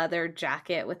cool leather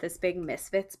jacket with this big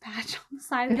Misfits patch on the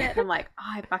side of it, and I'm like,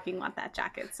 oh, I fucking want that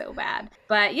jacket so bad.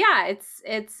 But yeah,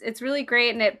 it's really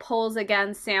great, and it pulls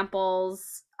again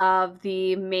samples of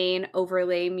the main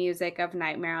overlay music of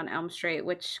Nightmare on Elm Street,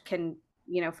 which can,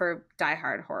 you know, for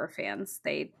diehard horror fans,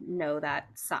 they know that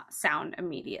sound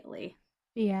immediately.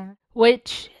 Yeah,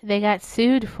 which they got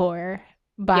sued for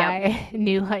by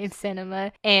New Line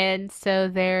Cinema, and so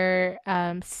their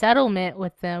settlement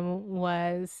with them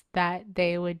was that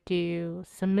they would do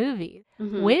some movies,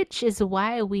 which is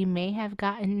why we may have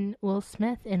gotten Will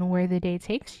Smith in Where the Day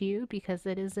Takes You, because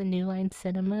it is a New Line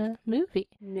Cinema movie.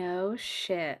 No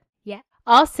shit. Yeah.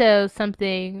 Also,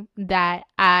 something that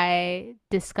I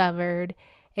discovered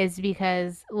is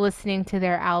because listening to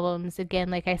their albums, again,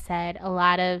 like I said, a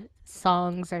lot of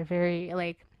songs are very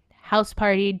like house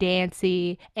party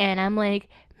dancey, and I'm like,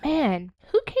 man,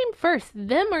 who came first,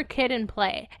 them or Kid and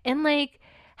Play? And like,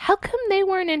 how come they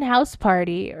weren't in House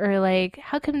Party, or like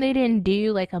how come they didn't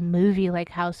do like a movie like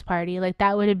House Party? Like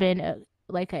that would have been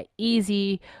like an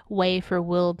easy way for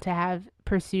Will to have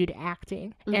pursued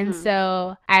acting. And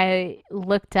so I just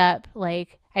looked up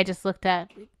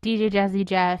DJ Jazzy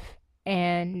Jeff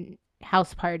and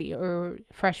House Party, or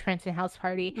Fresh Prince and House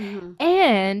Party,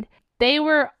 and they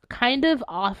were kind of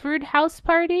offered House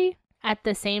Party at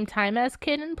the same time as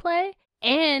Kid and Play,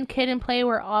 and Kid and Play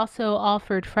were also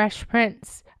offered Fresh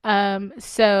Prince.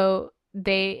 So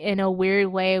they, in a weird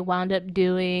way, wound up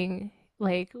doing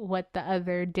like what the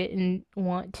other didn't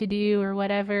want to do or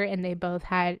whatever, and they both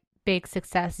had big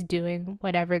success doing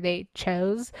whatever they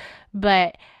chose.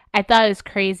 But I thought it was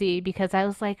crazy because I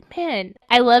was like, man,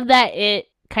 I love that it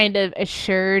kind of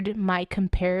assured my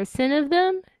comparison of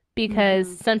them,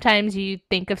 because sometimes you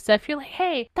think of stuff, you're like,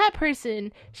 hey, that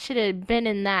person should have been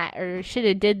in that or should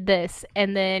have did this,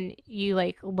 and then you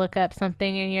like look up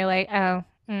something and you're like, oh,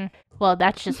 well,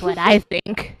 that's just what I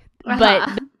think.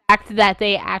 But the fact that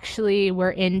they actually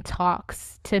were in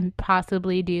talks to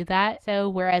possibly do that, so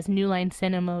whereas New Line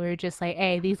Cinema were just like,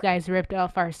 hey, these guys ripped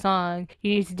off our song,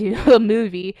 you need to do a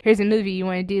movie, here's a movie, you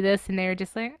want to do this? And they were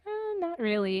just like, not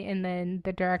really. And then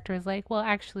the director was like, well,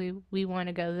 actually, we want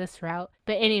to go this route.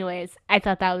 But anyways, I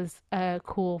thought that was a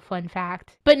cool fun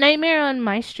fact. But Nightmare on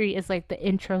My Street is like the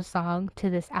intro song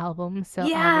to this album. So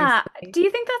yeah, obviously... do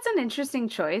you think that's an interesting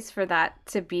choice for that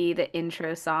to be the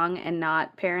intro song and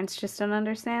not Parents Just Don't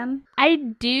Understand? I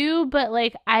do, but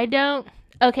like I don't.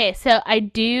 Okay, so I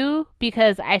do,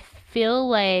 because I feel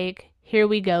like Here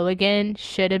We Go Again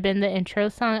should have been the intro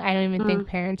song. I don't even think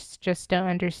Parents Just Don't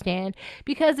Understand,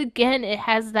 because again, it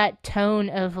has that tone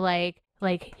of like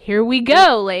like here we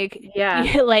go, like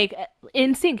Yeah. like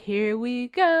in sync, here we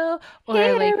go, or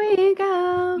like Here we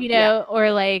go. Yeah.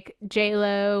 or like J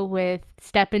Lo with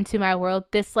 "Step Into My World."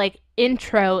 This like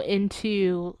intro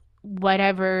into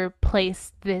whatever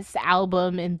place this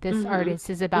album and this Mm-hmm. artist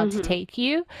is about to Mm-hmm. take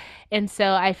you, and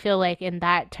so I feel like in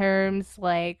that terms,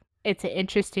 like it's an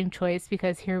interesting choice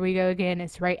because "Here We Go Again"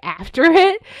 is right after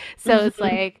it, so it's Mm-hmm.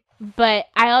 like. But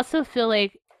I also feel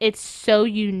like it's so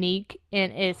unique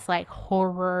in its like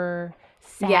horror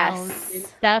sounds and Yes.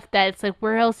 stuff that it's like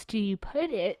where else do you put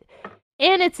it?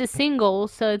 And it's a single,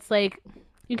 so it's like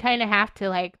you kind of have to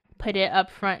like put it up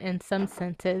front in some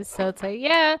senses. So it's like,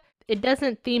 yeah, it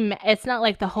doesn't theme. It's not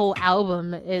like the whole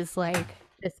album is like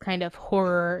this kind of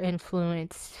horror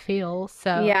influenced feel.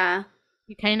 So Yeah.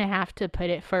 you kind of have to put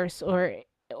it first, or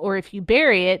if you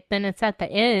bury it, then it's at the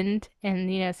end.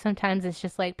 And sometimes it's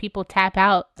just like people tap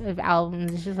out of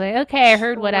albums. It's just like, okay, I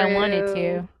heard what I wanted True.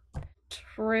 to.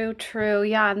 True, true.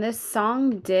 Yeah, and this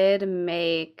song did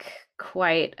make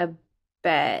quite a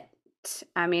bit.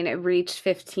 I mean, it reached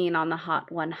 15 on the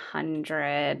Hot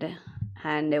 100,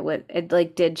 and it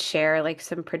like did share like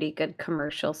some pretty good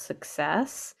commercial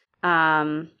success.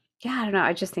 Yeah, I don't know.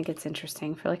 I just think it's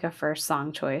interesting for like a first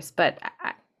song choice, but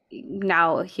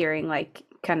now hearing like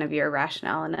kind of your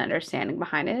rationale and understanding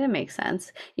behind it, it makes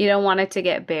sense. You don't want it to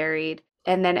get buried,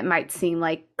 and then it might seem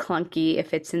like clunky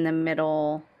if it's in the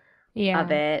middle of Yeah.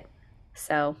 it.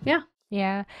 So, yeah.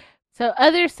 Yeah. So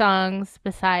other songs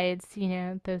besides,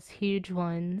 those huge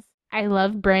ones. I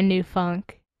love Brand New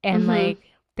Funk, and Mhm. like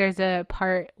there's a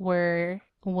part where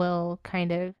Will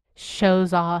kind of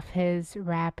shows off his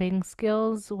rapping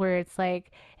skills where it's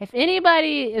like if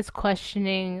anybody is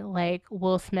questioning like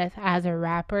Will Smith as a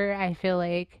rapper, I feel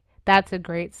like that's a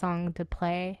great song to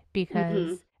play Mhm.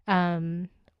 because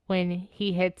when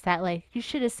he hits that, like, you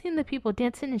should have seen the people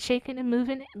dancing and shaking and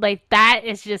moving, like that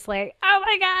is just like, oh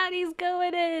my god, he's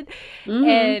going in. Mhm.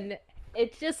 And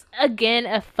it's just again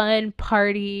a fun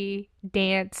party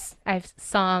dance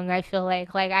song. I feel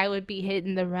like I would be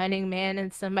hitting the Running Man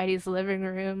in somebody's living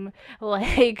room,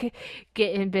 like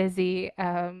getting busy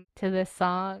to this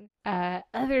song.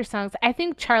 Other songs, I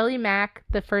think Charlie Mack,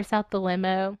 The First Out the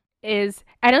Limo, is,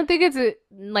 I don't think it's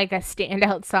like a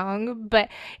standout song, but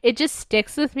it just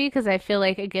sticks with me because I feel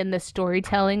like again the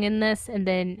storytelling in this, and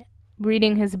then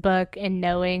reading his book and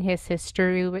knowing his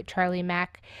history with Charlie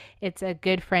Mack. It's a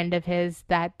good friend of his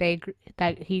that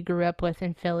he grew up with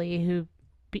in Philly who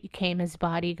became his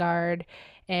bodyguard,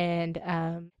 and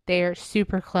they're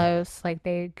super close. Like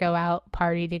they go out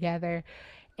party together,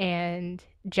 and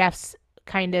Jeff's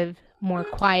kind of more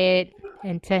quiet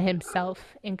and to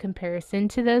himself in comparison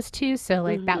to those two. So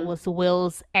like that Mhm. was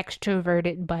Will's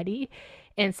extroverted buddy.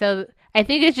 And so I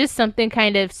think it's just something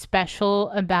kind of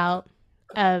special about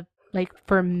uh like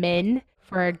for men,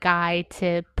 for a guy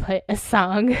to put a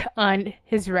song on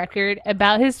his record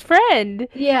about his friend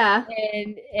Yeah.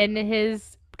 and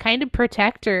his kind of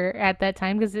protector at that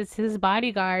time because it's his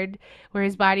bodyguard, where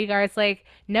his bodyguard's like,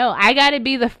 no, I gotta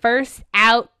be the first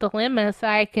out the limo so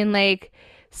I can like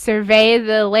survey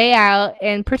the layout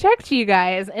and protect you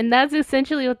guys. And that's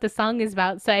essentially what the song is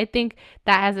about. So I think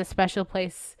that has a special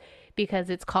place because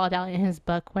it's called out in his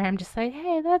book, where I'm just like,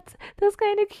 hey, that's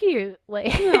kind of cute.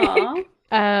 Like Aw.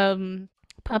 um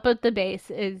Pump Up the Bass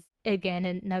is again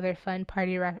another fun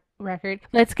party record.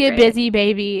 Let's Get Great. Busy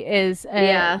Baby is a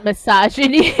Yeah.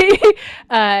 misogyny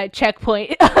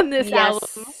checkpoint on this album.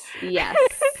 Yes. Yes.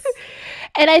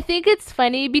 And I think it's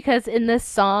funny because in this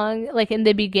song, like in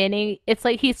the beginning, it's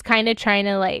like he's kind of trying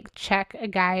to like check a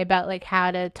guy about like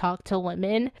how to talk to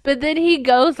women. But then he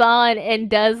goes on and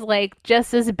does like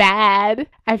just as bad,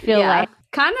 I feel Yeah. like.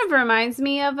 Kind of reminds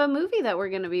me of a movie that we're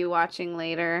going to be watching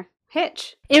later.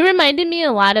 Hitch. It reminded me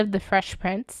a lot of The Fresh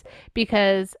Prince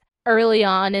because early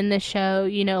on in the show,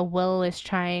 Will is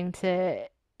trying to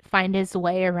find his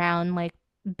way around like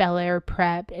Bel Air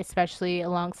Prep, especially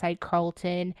alongside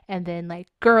Carlton, and then like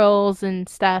girls and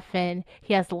stuff. And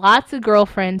he has lots of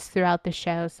girlfriends throughout the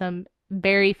show, some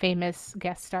very famous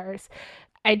guest stars.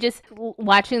 I just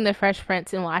watching The Fresh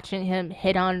Prince and watching him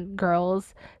hit on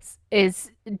girls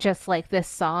is just like this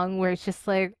song where it's just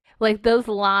like those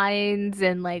lines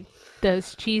and like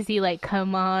those cheesy like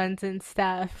come ons and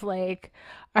stuff like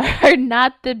are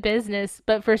not the business,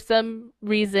 but for some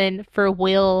reason for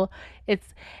Will,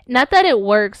 it's not that it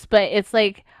works, but it's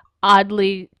like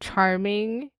oddly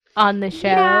charming on the show.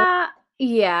 Yeah.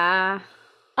 Yeah.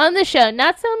 On the show,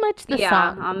 not so much the Yeah,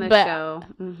 song, on the but show.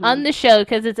 on Mhm. the show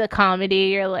because it's a comedy.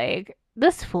 You're like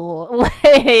this fool,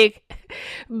 like,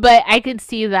 but I could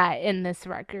see that in this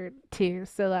record too,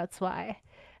 so that's why.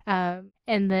 And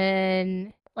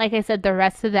then like I said, the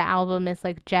rest of the album is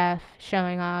like Jeff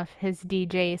showing off his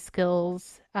DJ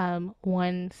skills.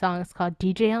 One song is called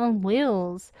DJ on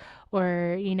Wheels,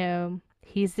 or,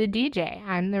 he's the DJ,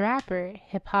 I'm the rapper,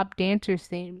 hip hop dancers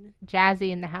theme,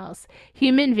 Jazzy in the house.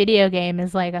 Human Video Game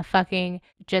is like a fucking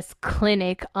just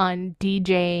clinic on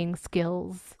DJing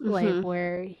skills, like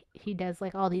where he does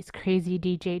like all these crazy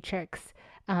DJ tricks.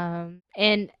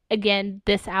 And again,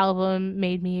 this album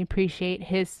made me appreciate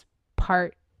his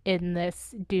part in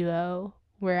this duo.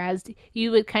 Whereas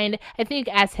you would I think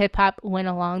as hip hop went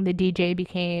along, the DJ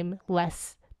became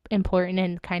less important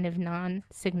and kind of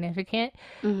non-significant.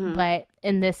 But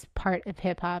in this part of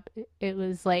hip hop, it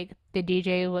was like the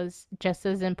DJ was just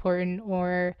as important.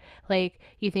 Or like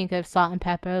you think of Salt and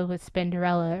Pepper with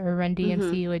Spinderella, or Run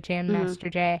DMC with Jam Master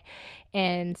Jay.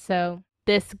 And so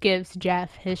this gives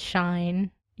Jeff his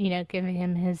shine, giving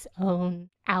him his own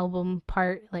album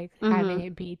part, like having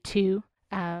it be two.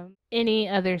 Any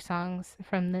other songs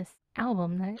from this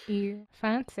album that you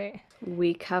fancy?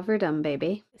 We covered them,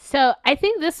 baby. So I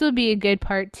think this would be a good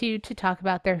part too to talk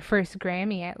about their first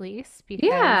Grammy, at least,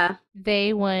 because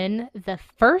they won the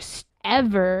first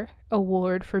ever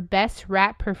award for Best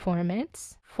Rap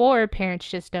Performance for Parents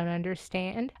Just Don't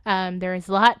Understand. There is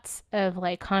lots of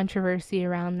like controversy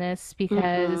around this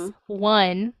because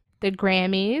one, the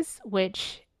Grammys,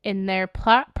 which in their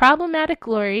problematic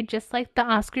glory, just like the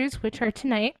Oscars, which are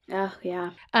tonight. Oh,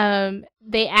 yeah.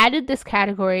 They added this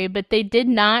category, but they did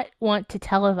not want to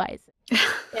televise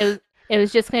it. It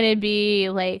was just going to be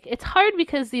like, it's hard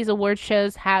because these award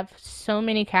shows have so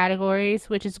many categories,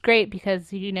 which is great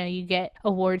because, you get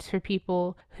awards for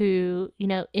people who,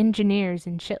 engineers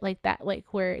and shit like that, like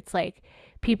where it's like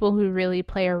people who really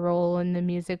play a role in the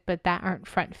music, but that aren't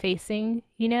front facing,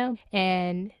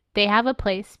 and they have a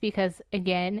place because,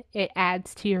 again, it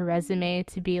adds to your resume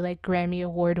to be like Grammy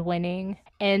Award winning.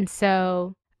 And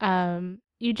so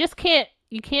you just can't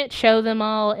show them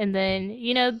all. And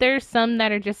then, there's some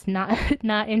that are just not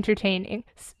entertaining.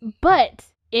 But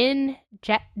in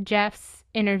Jeff's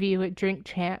interview with Drink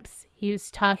Champs, he was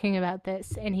talking about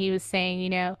this and he was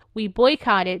saying, we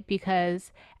boycotted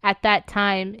because at that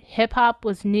time hip hop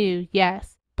was new,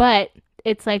 yes, but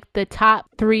it's like the top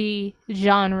 3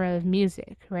 genre of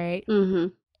music, right?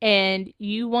 And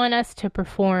you want us to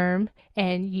perform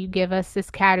and you give us this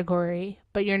category,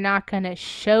 but you're not going to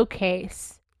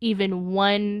showcase even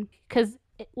one, because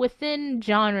within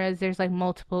genres there's like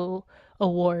multiple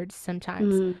awards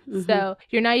sometimes. So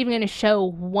you're not even going to show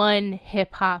one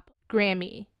hip hop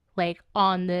Grammy like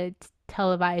on the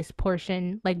televised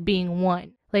portion, like being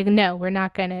one. Like, no, we're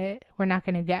not gonna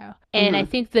go. And I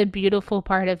think the beautiful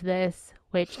part of this,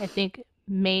 which I think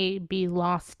may be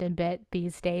lost a bit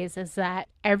these days, is that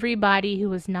everybody who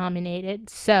was nominated,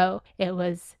 so it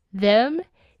was them,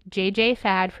 JJ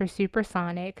Fad for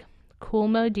Supersonic, Kool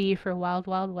Moe Dee for Wild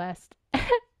Wild West,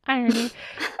 irony,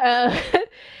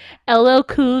 LL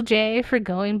Cool J for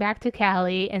Going Back to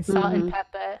Cali, and Salt and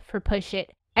Pepper for Push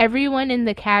It. Everyone in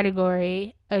the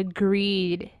category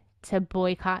agreed to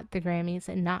boycott the Grammys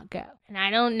and not go. And I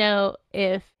don't know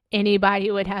if anybody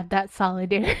would have that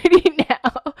solidarity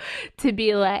now to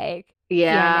be like,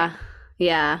 yeah.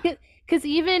 Because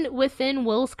even within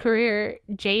Will's career,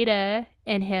 Jada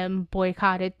and him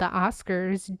boycotted the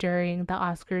Oscars during the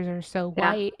Oscars Are So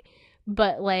White.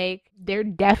 But like, there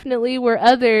definitely were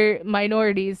other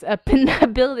minorities up in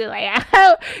that building. Like,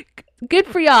 oh, good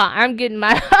for y'all. I'm getting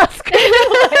my Oscar.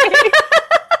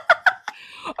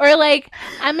 Or like,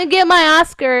 I'm gonna get my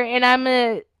Oscar and I'm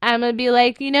gonna be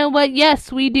like, you know what?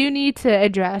 Yes, we do need to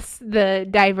address the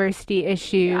diversity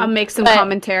issue. I'll make some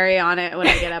commentary on it when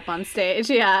I get up on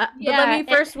stage. Yeah. But let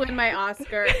me first win my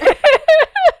Oscar.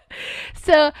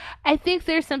 So I think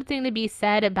there's something to be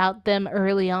said about them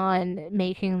early on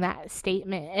making that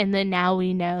statement. And then now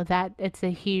we know that it's a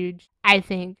huge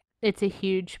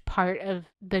part of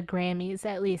the Grammys,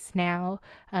 at least now,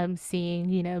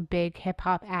 seeing, big hip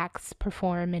hop acts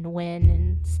perform and win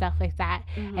and stuff like that.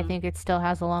 I think it still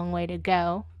has a long way to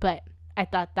go, but I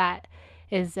thought that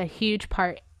is a huge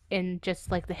part in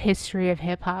just like the history of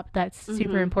hip hop. That's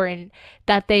super important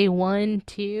that they won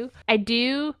too. I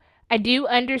do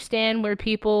understand where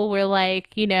people were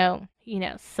like,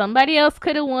 somebody else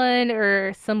could have won,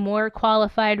 or some more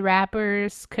qualified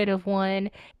rappers could have won.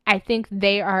 I think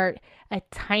they are a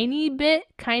tiny bit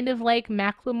kind of like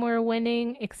Macklemore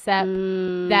winning, except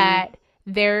that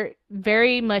they're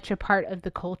very much a part of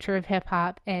the culture of hip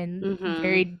hop and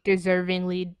very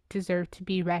deservingly deserve to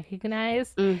be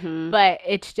recognized. But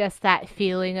it's just that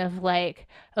feeling of like,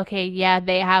 okay, yeah,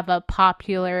 they have a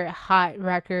popular hot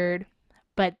record,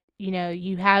 but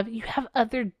you have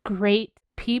other great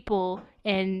people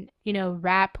and, you know,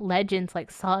 rap legends like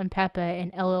Salt and Peppa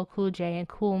and LL Cool J and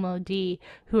Kool Moe Dee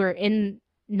who are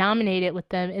nominated with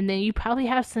them. And then you probably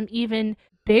have some even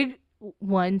big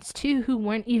ones too who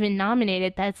weren't even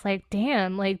nominated. That's like,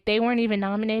 damn, like they weren't even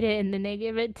nominated and then they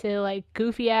give it to like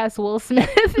goofy ass Will Smith.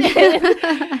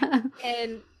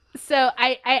 and so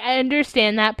I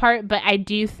understand that part, but I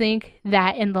do think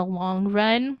that in the long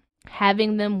run,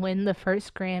 having them win the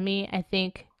first Grammy, I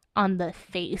think on the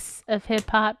face of hip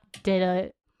hop did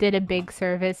a big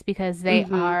service, because they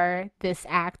are this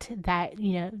act that,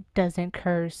 you know, doesn't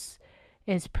curse,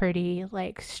 is pretty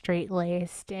like straight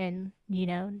laced, and, you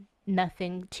know,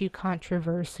 nothing too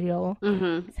controversial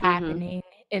is happening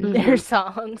in their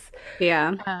songs.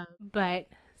 Yeah. But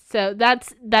so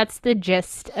that's the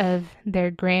gist of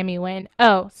their Grammy win.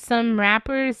 Oh, some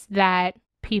rappers that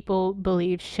people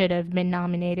believe should have been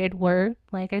nominated were,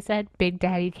 like I said, Big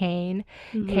Daddy Kane,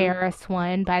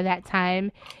 KRS-One. By that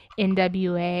time,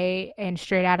 NWA and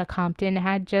Straight Outta Compton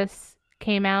had just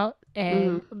came out.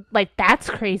 And like, that's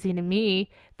crazy to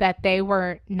me that they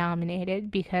weren't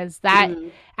nominated, because that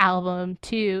album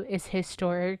too is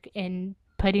historic in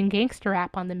putting gangster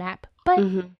rap on the map. But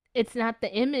it's not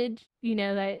the image, you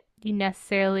know, that you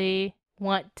necessarily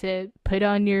want to put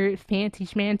on your fancy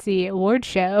schmancy award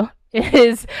show. It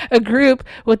is a group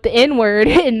with the N-word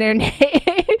in their name.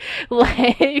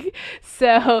 Like,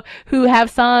 so, who have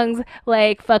songs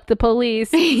like Fuck the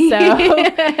Police. So,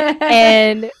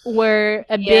 and were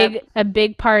a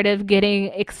big part of getting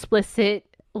explicit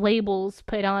labels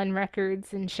put on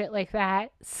records and shit like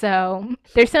that. So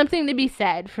there's something to be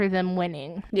said for them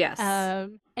winning. Yes.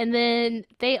 And then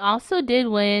they also did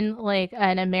win like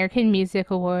an American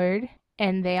Music Award,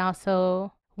 and they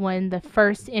also won the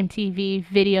first MTV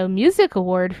Video Music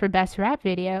Award for Best Rap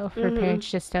Video for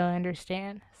Parents Just Don't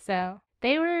Understand. So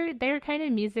they were kind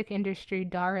of music industry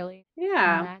darling.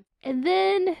 Yeah. And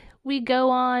then we go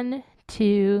on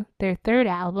to their third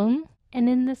album, And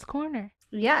in This Corner.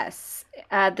 Yes.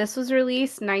 This was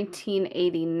released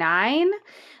 1989.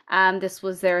 This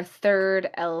was their third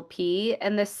LP,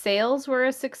 and the sales were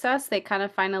a success. They kind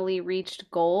of finally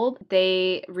reached gold.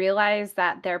 They realized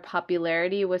that their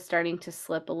popularity was starting to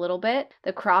slip a little bit.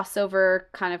 The crossover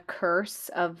kind of curse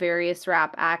of various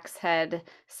rap acts had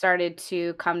started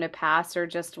to come to pass, or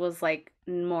just was like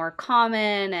more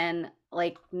common, and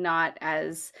like not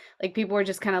as like people were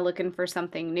just kind of looking for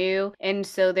something new, and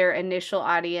so their initial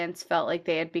audience felt like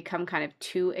they had become kind of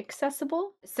too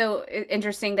accessible. So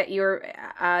interesting that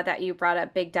you brought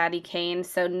up Big Daddy Kane.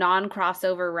 So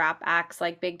non-crossover rap acts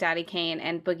like Big Daddy Kane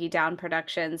and Boogie Down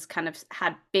Productions kind of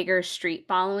had bigger street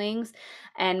followings,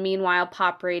 and meanwhile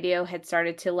pop radio had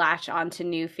started to latch onto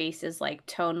new faces like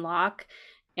Tone Loc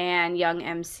and Young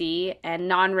MC, and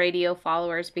non-radio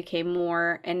followers became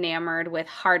more enamored with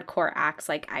hardcore acts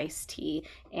like Ice-T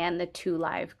and the 2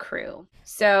 Live Crew.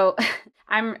 So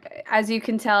as you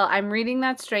can tell, I'm reading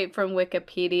that straight from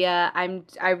Wikipedia.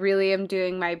 I really am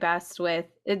doing my best with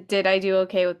it. Did I do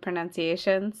okay with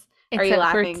pronunciations? Are you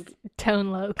laughing?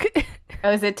 Tone Loc.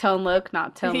 Oh, is it Tone Loc,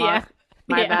 not Tone Loc?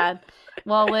 My bad.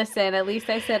 Well, listen, at least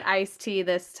I said Ice-T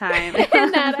this time.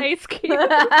 And not Ice Cube.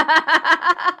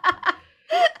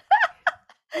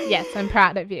 Yes, I'm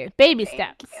proud of you. Baby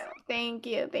steps. Thank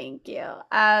you.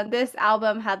 This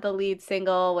album had the lead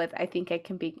single with I Think I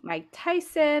Can Beat Mike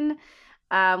Tyson,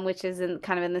 which is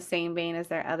kind of in the same vein as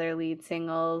their other lead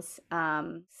singles.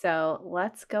 So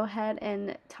let's go ahead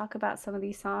and talk about some of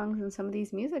these songs and some of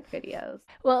these music videos.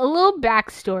 Well, a little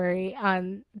backstory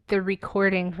on the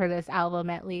recording for this album,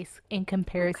 at least in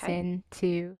comparison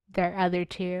to their other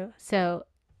two. So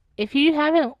if you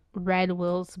haven't read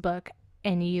Will's book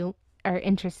and you are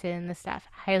interested in this stuff,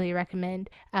 highly recommend.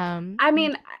 I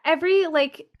mean,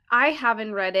 I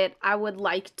haven't read it. I would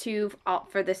like to,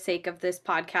 for the sake of this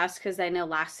podcast, because I know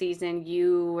last season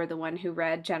you were the one who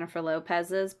read Jennifer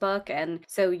Lopez's book, and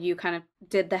so you kind of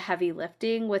did the heavy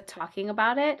lifting with talking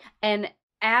about it. And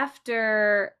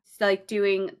after like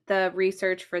doing the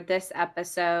research for this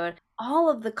episode,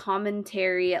 all of the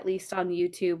commentary, at least on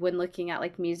YouTube, when looking at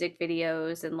like music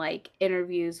videos and like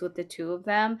interviews with the two of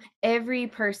them, every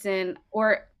person,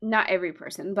 or not every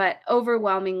person, but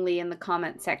overwhelmingly in the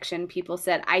comment section, people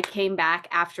said, I came back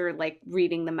after like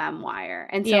reading the memoir.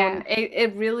 And so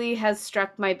it really has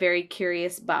struck my very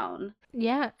curious bone.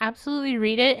 Yeah, absolutely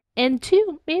read it. And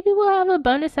two, maybe we'll have a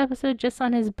bonus episode just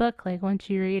on his book, like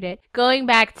once you read it. Going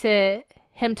back to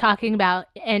him talking about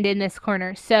and in this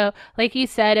corner. So, like you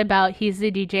said about He's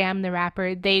the DJ, I'm the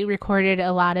Rapper, they recorded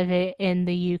a lot of it in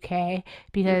the UK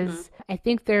because I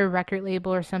think their record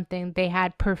label or something, they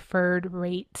had preferred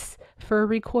rates for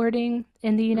recording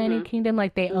in the United Kingdom.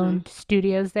 Like they owned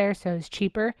studios there, so it was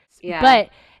cheaper. Yeah. But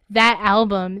that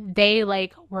album, they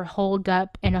like were holed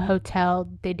up in a hotel.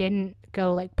 They didn't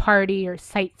go like party or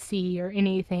sightsee or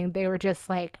anything. They were just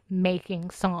like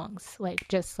making songs, like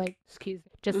just like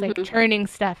like churning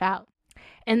stuff out.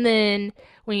 And then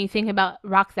when you think about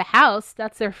Rock the House,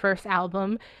 that's their first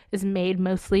album, is made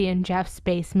mostly in Jeff's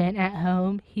basement at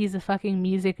home. He's a fucking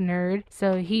music nerd,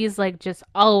 so he's like just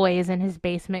always in his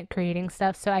basement creating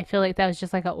stuff. So I feel like that was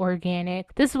just like an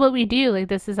organic, this is what we do, like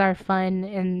this is our fun,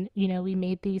 and you know, we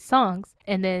made these songs.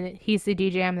 And then He's the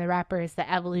DJ, I'm the Rapper is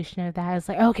the evolution of that. It's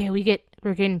like, okay,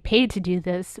 we're getting paid to do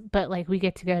this, but like we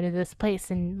get to go to this place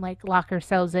and like lock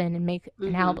ourselves in and make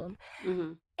an album.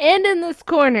 And in this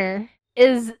corner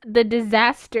is the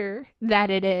disaster that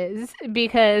it is,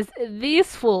 because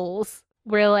these fools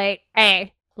were like,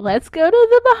 hey, let's go to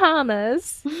the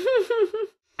Bahamas.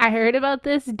 I heard about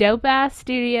this dope ass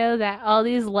studio that all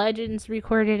these legends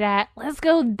recorded at. Let's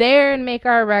go there and make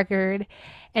our record.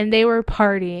 And they were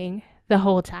partying the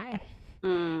whole time.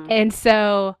 And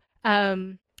so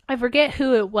I forget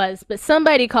who it was, but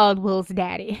somebody called Will's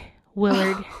daddy,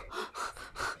 Willard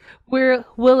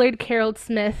Carroll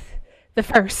Smith the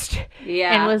first,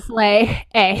 and was like,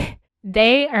 hey,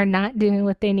 they are not doing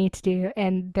what they need to do,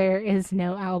 and there is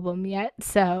no album yet.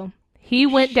 So he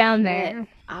went down there.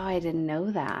 Oh, I didn't know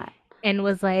that. And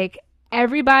was like,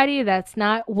 everybody that's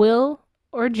not Will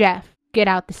or Jeff, get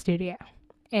out the studio.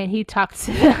 And he talked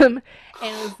to them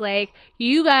and was like,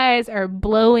 you guys are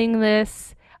blowing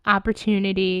this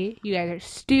opportunity. You guys are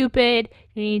stupid.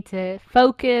 You need to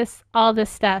focus, all this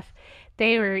stuff.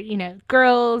 They were, you know,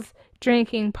 girls,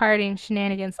 drinking, partying,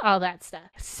 shenanigans, all that stuff.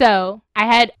 So I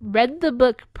had read the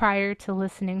book prior to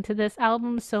listening to this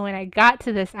album. So when I got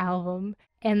to this album,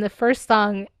 and the first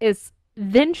song is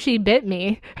Then She Bit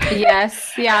Me.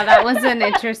 Yes. Yeah, that was an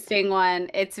interesting one.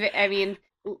 I mean,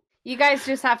 you guys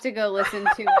just have to go listen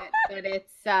to it, but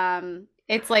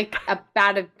it's like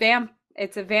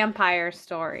it's a vampire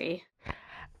story.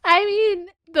 I mean,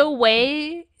 the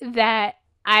way that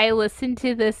I listened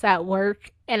to this at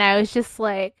work, and I was just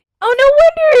like, oh,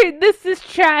 no wonder this is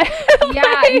trash.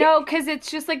 Yeah, no, because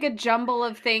it's just like a jumble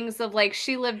of things of like,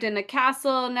 she lived in a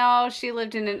castle. No, she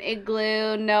lived in an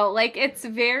igloo. No, like it's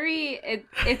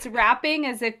rapping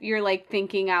as if you're like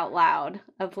thinking out loud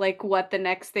of like what the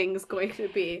next thing's going to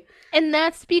be. And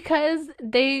that's because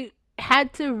they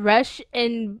had to rush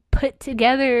and put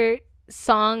together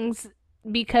songs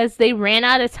because they ran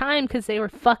out of time because they were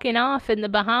fucking off in the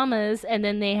Bahamas, and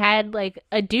then they had like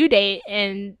a due date,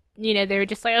 and you know, they were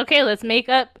just like, okay, let's make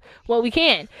up what we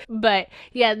can. But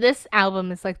yeah, this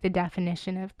album is like the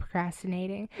definition of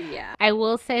procrastinating. Yeah. I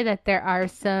will say that there are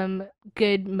some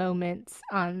good moments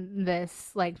on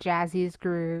this, like Jazzy's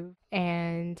Groove.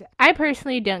 And I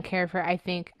personally don't care for I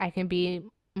Think I Can Be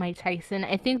Mike Tyson.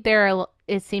 I think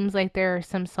it seems like there are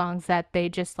some songs that they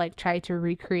just like try to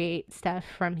recreate stuff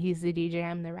from He's the DJ,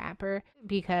 I'm the Rapper.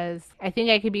 Because I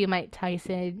Think I Could Be Mike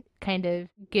Tyson kind of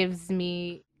gives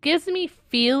me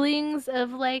feelings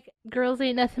of like Girls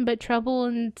Ain't Nothing But Trouble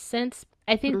and Sense.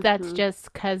 I think that's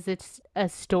just because it's a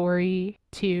story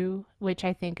too, which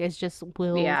I think is just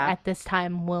at this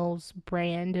time, Will's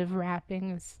brand of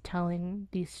rapping is telling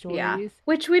these stories. Yeah.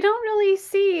 Which we don't really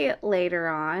see later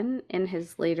on in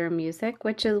his later music,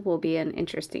 which will be an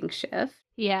interesting shift.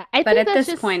 Yeah. But at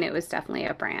this point, it was definitely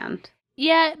a brand.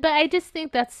 Yeah, but I just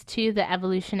think that's too the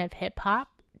evolution of hip hop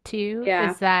too.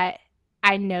 Yeah. Is that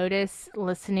I notice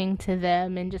listening to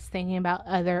them and just thinking about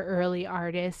other early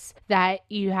artists that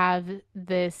you have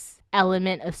this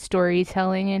element of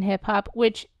storytelling in hip hop,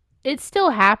 which it still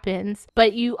happens,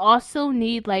 but you also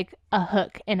need like a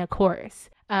hook and a chorus.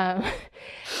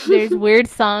 There's weird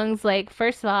songs. Like,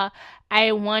 first of all,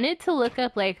 I wanted to look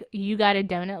up like You Got a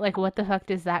Donut. Like, what the fuck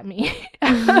does that mean?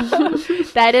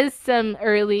 That is some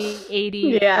early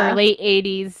 80s or late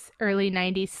 80s, early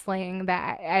 90s slang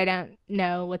that I don't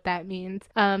know what that means.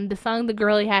 The song The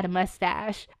Girlie Had a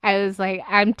Mustache, I was like,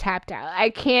 I'm tapped out.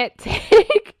 I can't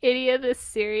take any of this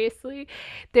seriously.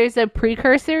 There's a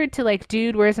precursor to like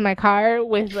Dude, Where's My Car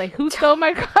with like Who Stole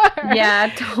My Car? Yeah,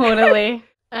 totally.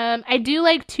 I do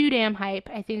like Too Damn Hype.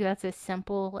 I think that's a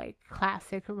simple, like,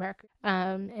 classic record.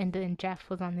 And then Jeff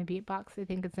was on the beatbox. I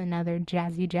think it's another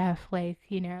Jazzy Jeff, like,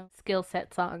 you know, skill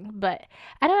set song. But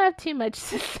I don't have too much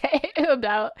to say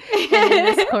about In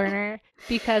This Corner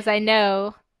because I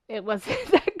know it wasn't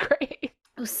that great.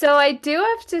 So I do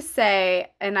have to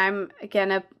say, and I'm,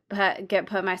 again,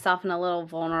 put myself in a little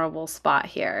vulnerable spot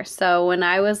here. So when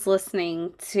I was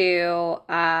listening to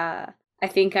I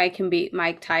Think I Can Beat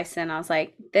Mike Tyson, I was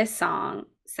like, this song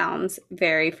sounds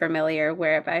very familiar.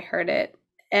 Where have I heard it?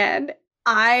 And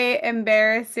I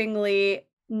embarrassingly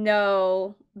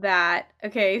know that,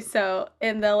 okay, so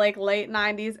in the like late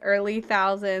 90s, early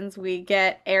thousands, we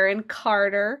get Aaron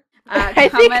Carter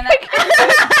coming.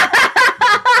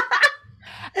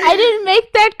 I didn't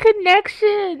make that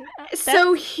connection.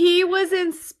 So he was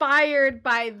inspired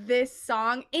by this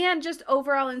song and just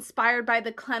overall inspired by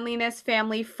the cleanliness,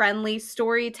 family-friendly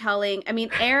storytelling. I mean,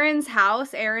 Aaron's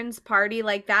House, Aaron's Party,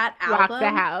 like that album. Rock the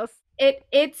House.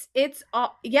 It's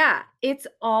all, yeah, it's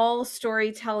all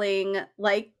storytelling,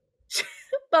 like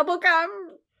bubblegum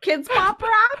kids pop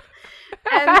rap.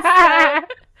 And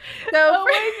so oh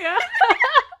my God.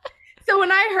 So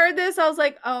when I heard this, I was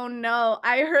like, "Oh no!"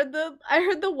 I heard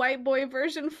the white boy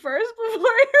version first before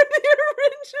I heard the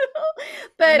original.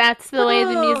 But that's the way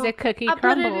the music cookie I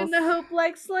crumbles. put it in the hoop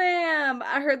like slam.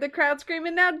 I heard the crowd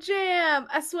screaming, "Now jam!"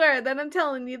 I swear that I'm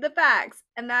telling you the facts,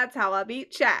 and that's how I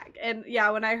beat Shaq. And yeah,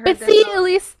 when I heard but this, see, at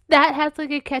least that has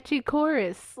like a catchy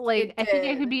chorus. Like I think I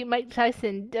did. Could Beat Mike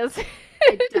Tyson does.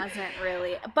 It doesn't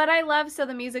really, but I love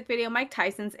the music video. Mike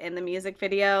Tyson's in the music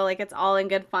video, like it's all in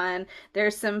good fun.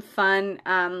 There's some fun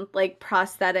like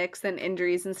prosthetics and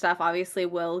injuries and stuff. Obviously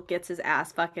Will gets his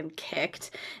ass fucking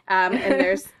kicked, and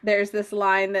there's this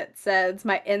line that says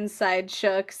my insides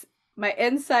shook,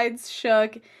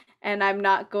 and I'm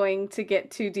not going to get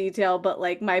too detailed, but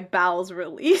like my bowels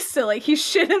released. So like he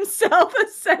shit himself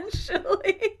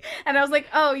essentially. And I was like,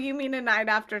 oh, you mean a night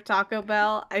after Taco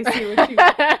Bell? I see what you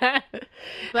mean.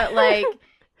 But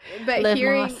Liv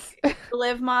hearing Moss.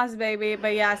 Liv Moss, baby.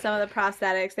 But yeah, some of the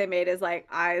prosthetics they made his like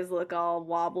eyes look all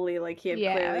wobbly, like he had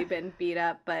clearly been beat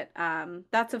up. But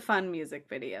that's a fun music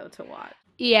video to watch.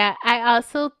 Yeah, I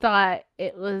also thought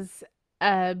it was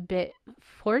a bit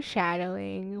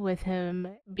foreshadowing with him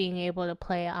being able to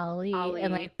play Ali.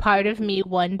 And like part of me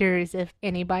wonders if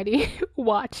anybody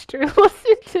watched or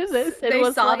listened to this and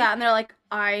they saw like, that and they're like,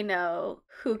 I know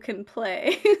who can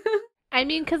play. I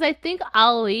mean, because I think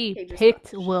Ali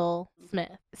picked Will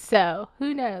Smith, so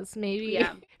who knows, maybe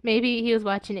he was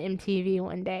watching MTV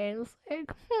one day and was like,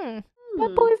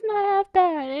 that boy's not half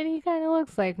bad and he kind of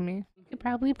looks like me. He could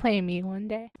probably play me one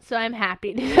day. So I'm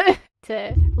happy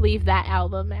to leave that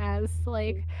album as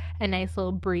like a nice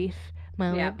little brief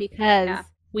moment because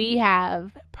we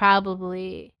have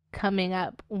probably coming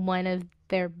up one of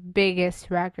their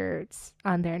biggest records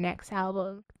on their next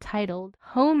album titled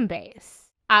Home Base.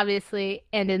 Obviously,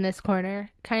 and in this corner,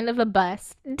 kind of a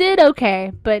bust. Did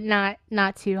okay, but not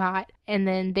too hot. And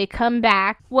then they come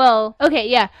back. Well, okay,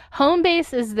 yeah. Home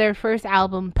Base is their first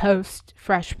album post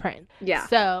Fresh Prince. Yeah.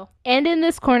 So, and in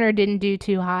this corner didn't do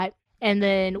too hot. And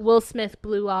then Will Smith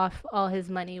blew off all his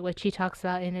money, which he talks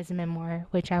about in his memoir,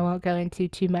 which I won't go into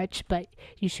too much, but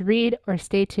you should read or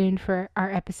stay tuned for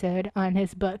our episode on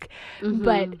his book. Mm-hmm.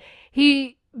 But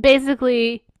he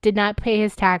basically did not pay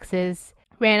his taxes,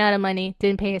 ran out of money,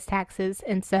 didn't pay his taxes,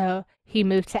 and so he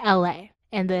moved to LA.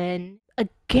 And then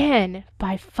again,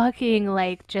 by fucking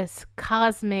like just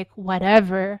cosmic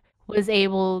whatever, was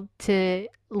able to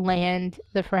land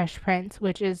the Fresh Prince,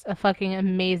 which is a fucking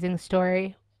amazing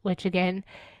story. Which again,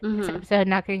 this episode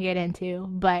not gonna get into,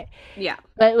 but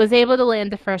was able to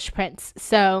land the Fresh Prince.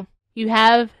 So you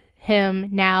have him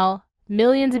now,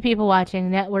 millions of people watching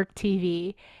network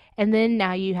TV, and then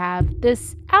now you have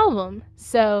this album.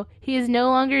 So he is no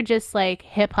longer just like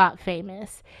hip hop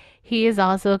famous. He is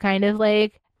also kind of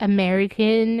like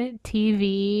American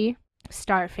TV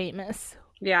star famous.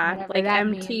 Yeah, like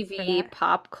MTV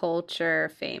pop culture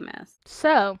famous.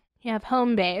 So you have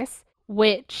Home Base,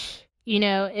 which, you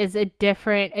know, is a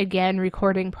different, again,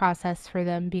 recording process for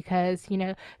them because, you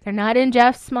know, they're not in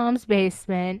Jeff's mom's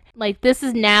basement. Like, this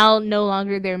is now no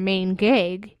longer their main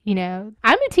gig, you know.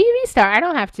 I'm a TV star. I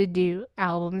don't have to do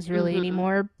albums really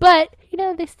anymore, but, you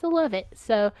know, they still love it.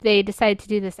 So they decided to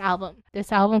do this album.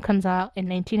 This album comes out in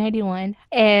 1991,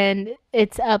 and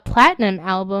it's a platinum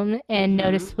album and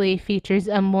noticeably features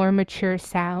a more mature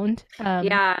sound.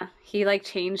 He like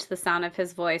changed the sound of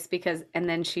his voice because And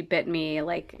Then She Bit Me,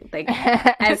 like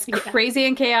as crazy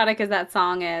and chaotic as that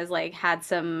song is, like had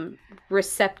some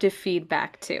receptive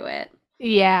feedback to it.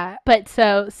 Yeah, but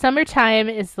so Summertime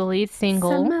is the lead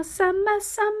single.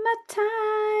 Summertime.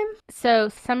 So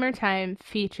Summertime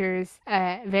features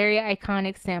a very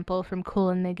iconic sample from Kool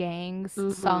and the Gang's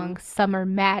song Summer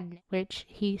Madness, which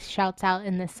he shouts out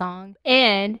in the song,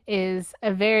 and is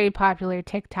a very popular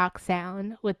TikTok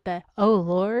sound with the "Oh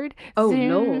Lord." Oh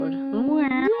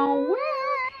Lord.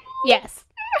 Yes.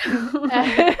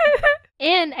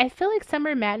 And I feel like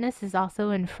Summer Madness is also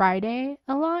in Friday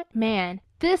a lot. Man,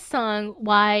 this song,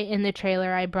 why in the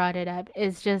trailer I brought it up,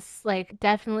 is just like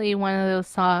definitely one of those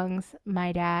songs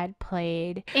my dad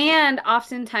played. And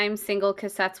oftentimes single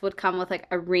cassettes would come with like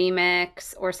a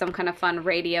remix or some kind of fun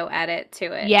radio edit to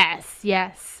it.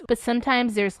 Yes. But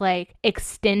sometimes there's like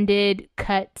extended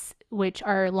cuts which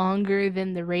are longer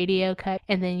than the radio cut,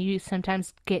 and then you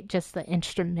sometimes get just the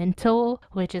instrumental,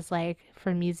 which is like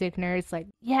for music nerds, like,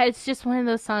 yeah, it's just one of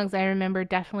those songs I remember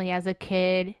definitely as a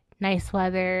kid. Nice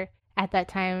weather. At that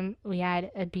time, we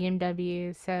had a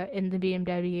BMW, so in the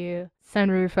BMW,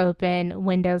 sunroof open,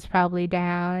 windows probably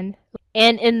down.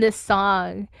 And in this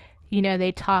song, you know,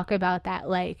 they talk about that,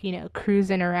 like, you know,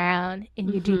 cruising around in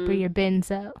your Jeep or your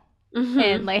Benzo.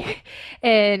 And like,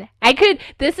 and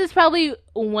this is probably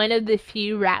one of the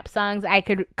few rap songs I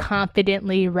could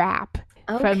confidently rap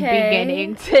from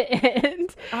beginning to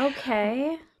end.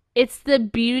 Okay. It's the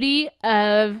beauty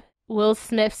of Will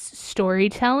Smith's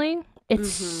storytelling. It's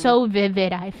so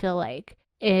vivid, I feel like,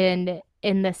 in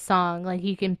the song. Like,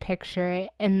 you can picture it.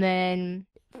 And then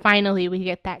finally we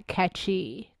get that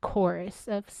catchy chorus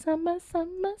of summer,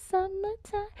 summer,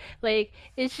 summertime. Like,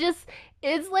 it's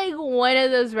like one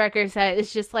of those records that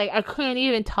it's just like, I can't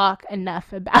even talk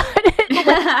enough about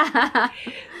it.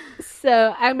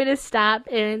 So I'm going to stop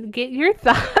and get your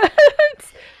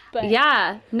thoughts. But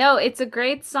yeah, no, it's a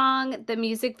great song. The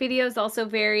music video is also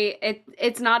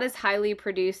it's not as highly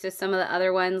produced as some of the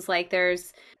other ones. Like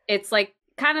it's like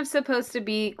kind of supposed to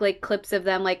be like clips of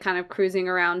them like kind of cruising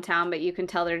around town, but you can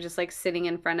tell they're just like sitting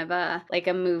in front of a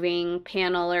moving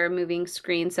panel or a moving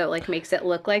screen, so it like makes it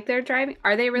look like they're driving.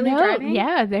 Are they really driving?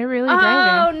 Yeah, they're really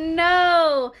driving. Oh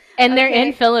no. And they're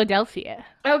in Philadelphia.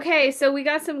 Okay, so we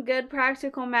got some good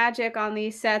practical magic on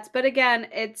these sets, but again,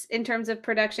 it's in terms of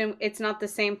production, it's not the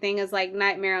same thing as like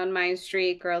Nightmare on Main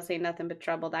Street, Girls Ain't Nothing But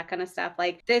Trouble, that kind of stuff.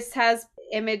 Like, this has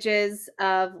images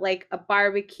of like a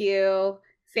barbecue,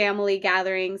 family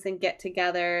gatherings and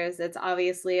get-togethers. It's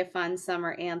obviously a fun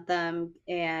summer anthem,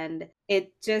 and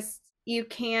you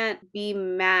can't be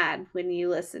mad when you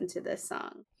listen to this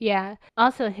song. Yeah.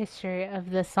 Also, history of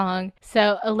the song.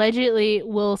 So allegedly,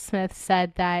 Will Smith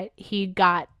said that he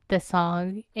got the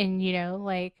song, and, you know,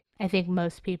 like, I think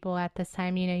most people at this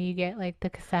time, you know, you get like the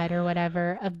cassette or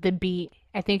whatever of the beat.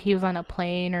 I think he was on a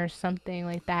plane or something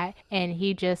like that, and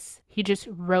he just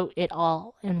wrote it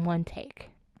all in one take.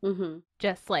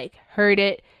 Just like heard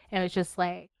it and was just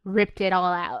like ripped it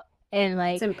all out. And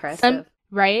like, it's impressive,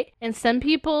 right? And some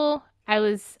people, I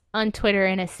was on Twitter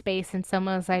in a space and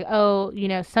someone was like, oh, you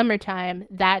know, Summertime,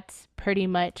 that's pretty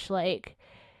much like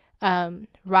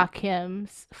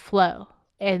Rakim's flow,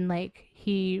 and like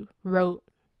he wrote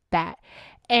that.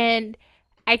 And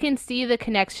I can see the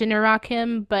connection to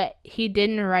Rakim, but he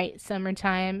didn't write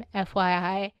Summertime,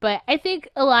 FYI. But I think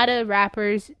a lot of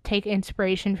rappers take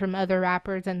inspiration from other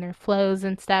rappers and their flows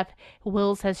and stuff.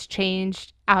 Will's has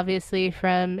changed, obviously,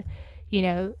 from, you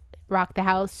know, Rock the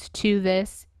House to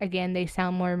this. Again, they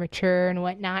sound more mature and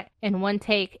whatnot in one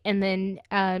take. And then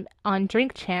on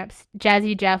Drink Champs,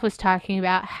 Jazzy Jeff was talking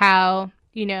about how,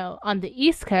 you know, on the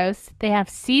East Coast, they have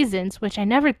seasons, which I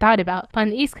never thought about. But on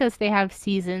the East Coast, they have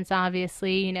seasons,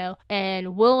 obviously, you know,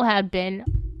 and Will had been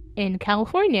in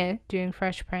California doing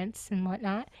Fresh Prince and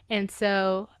whatnot. And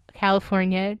so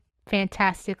California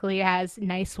fantastically has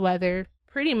nice weather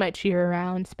pretty much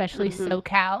year-round, especially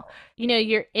SoCal. You know,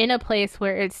 you're in a place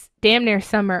where it's damn near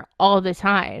summer all the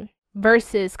time,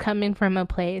 versus coming from a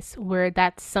place where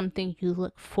that's something you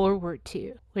look forward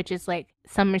to, which is like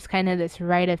summer's kind of this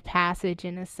rite of passage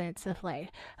in a sense of like,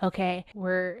 okay,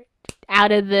 we're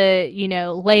out of the, you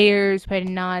know, layers,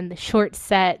 putting on the short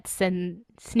sets and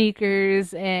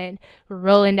sneakers, and we're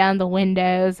rolling down the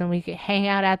windows, and we could hang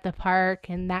out at the park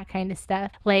and that kind of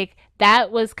stuff. Like,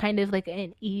 that was kind of like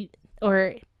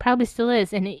or probably still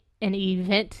is an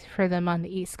event for them on the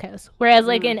East Coast. Whereas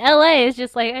like in LA, it's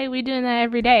just like, hey, we doing that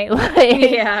every day. Like,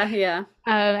 yeah.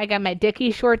 I got my Dickie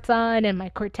shorts on and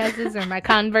my Cortezes or my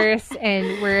Converse,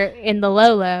 and we're in the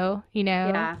Lolo, you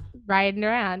know, riding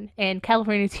around. And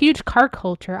California's huge car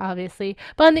culture, obviously.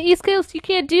 But on the East Coast, you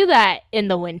can't do that in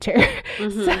the winter.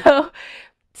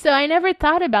 So I never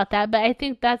thought about that, but I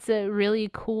think that's a really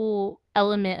cool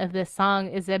element of this song,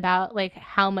 is about like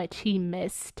how much he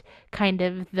missed kind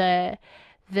of the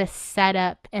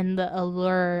setup and the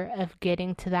allure of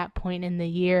getting to that point in the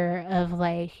year of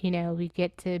like, you know, we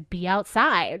get to be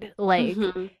outside, like,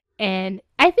 and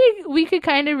I think we could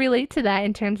kind of relate to that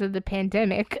in terms of the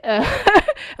pandemic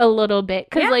a little bit,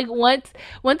 because like once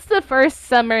the first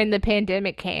summer in the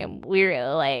pandemic came, we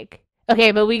were like,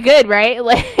 okay, but we good, right?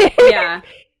 Like,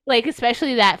 Like,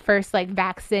 especially that first, like,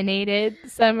 vaccinated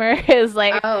summer is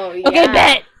like, Oh, okay, yeah.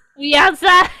 bet we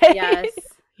outside. Yes.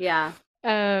 Yeah.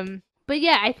 But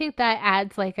yeah, I think that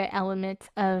adds like an element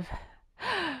of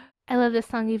I love this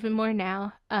song even more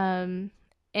now.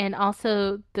 And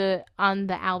also the on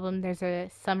the album there's a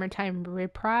summertime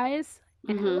reprise,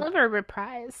 and I Hmm. love a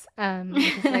reprise.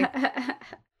 Which is like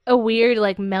a weird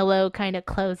like mellow kind of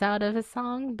closeout of a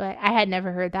song, but I had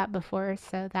never heard that before,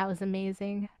 so that was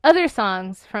amazing. Other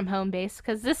songs from Home Base,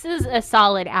 because this is a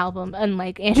solid album,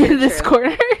 unlike Into This True.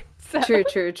 Corner. So,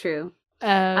 True.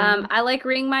 um, I like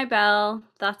Ring My Bell.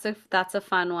 That's a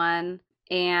fun one.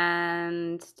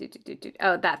 And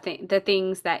oh, that thing, the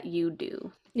things that you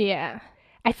do. yeah.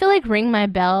 I feel like Ring My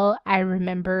Bell, I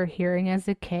remember hearing as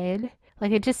a kid.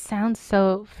 Like it just sounds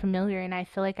so familiar, and I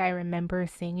feel like I remember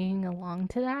singing along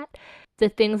to that. The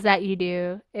Things That You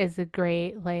Do is a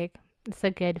great, like, it's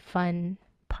a good, fun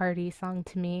party song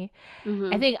to me. I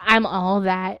Hmm. think I'm All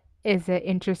That is an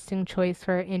interesting choice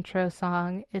for an intro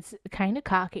song. It's kind of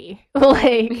cocky,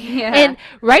 like, Yeah. and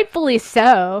rightfully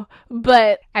so.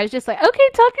 But I was just like, okay,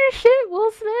 talk your shit,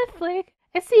 Will Smith. Like,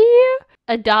 I see you.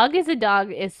 A Dog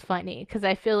is funny because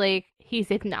I feel like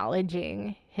he's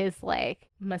acknowledging his like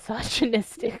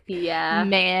misogynistic Yeah.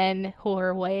 man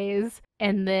whore ways.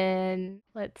 And then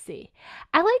let's see.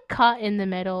 I like Caught in the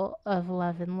Middle of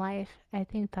Love and Life. I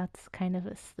think that's kind of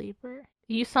a sleeper.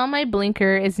 You Saw My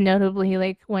Blinker is notably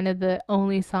like one of the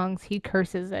only songs he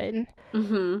curses in.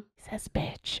 Hmm. He says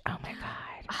bitch. Oh my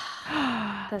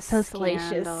god. The So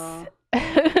salacious. scandal.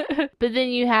 But then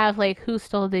you have like Who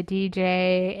Stole the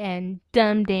DJ and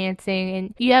Dumb Dancing,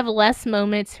 and you have less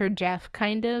moments for Jeff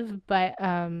kind of, but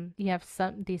you have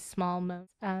some these small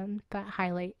moments that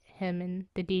highlight him and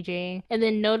the DJing. And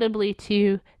then notably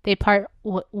too, they part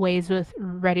ways with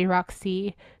Ready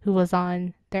Roxy, who was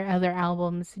on their other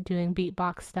albums doing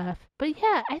beatbox stuff. But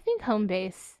yeah, I think Home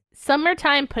Base.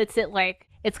 Summertime puts it like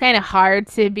it's kind of hard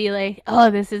to be like, oh,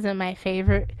 this isn't my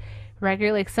favorite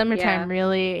record. Like Summertime Yeah.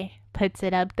 really puts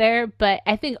it up there, but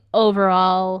I think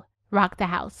overall Rock the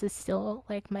House is still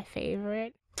like my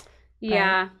favorite. But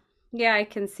Yeah. Yeah, I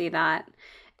can see that.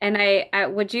 And I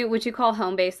would you call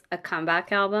Home Base a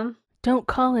comeback album? don't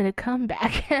call it a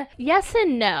comeback. Yes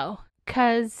and no,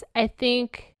 cuz I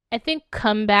think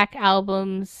comeback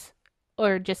albums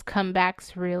or just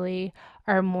comebacks really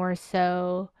are more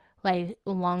so like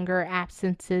longer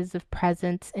absences of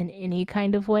presence in any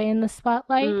kind of way in the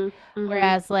spotlight. Mm-hmm.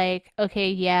 Whereas, like, okay,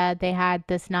 yeah, they had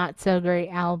this not so great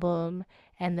album,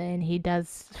 and then he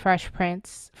does Fresh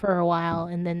Prince for a while,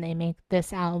 and then they make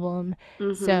this album.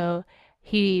 Mm-hmm. So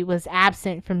he was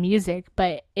absent from music,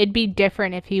 but it'd be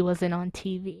different if he wasn't on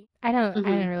TV. I Mm-hmm.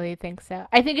 don't really think so.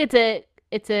 I think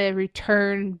it's a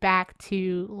return back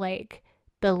to like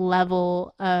the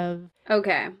level of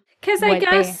Okay. Because I what they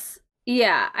guess,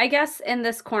 yeah, I guess in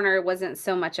this corner it wasn't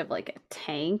so much of like a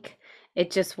tank.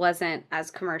 It just wasn't as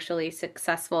commercially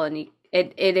successful, and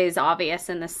it is obvious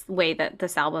in this way that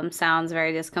this album sounds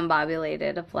very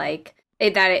discombobulated of like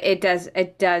it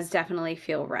does definitely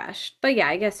feel rushed. But yeah,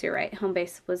 I guess you're right. Home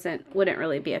Base wouldn't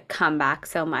really be a comeback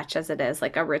so much as it is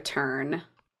like a return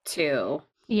to.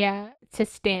 yeah, to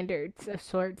standards of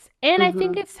sorts. And Hmm.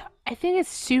 I think it's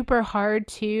super hard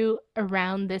too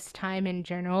around this time in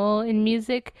general in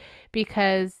music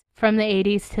because from the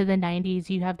 80s to the 90s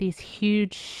you have these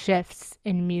huge shifts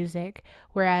in music,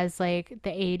 whereas like the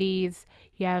 80s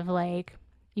you have like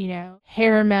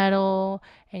hair metal,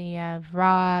 and you have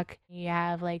rock, you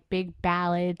have like big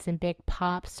ballads and big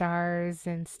pop stars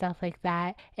and stuff like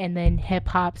that. And then hip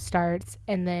hop starts.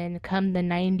 And then come the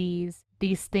 90s,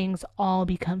 these things all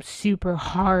become super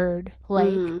hard.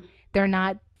 Like Hmm. they're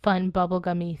not fun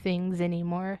bubblegummy things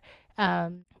anymore.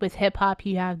 With hip hop,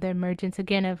 you have the emergence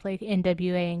again of like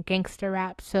NWA and gangster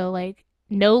rap. So like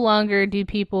no longer do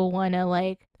people want to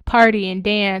like party and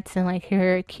dance and like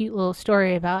hear a cute little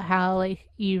story about how like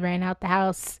you ran out the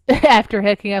house after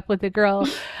hooking up with a girl.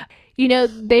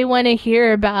 They want to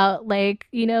hear about like,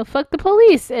 fuck the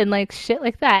police and like shit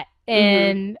like that. Hmm.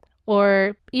 And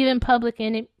or even Public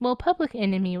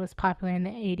Enemy was popular in the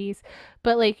 80s,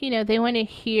 but like, they want to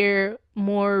hear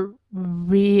more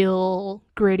real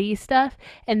gritty stuff.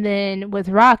 And then with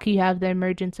rock, you have the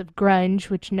emergence of grunge,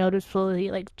 which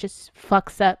noticeably like just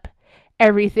fucks up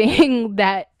everything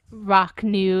that rock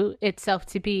knew itself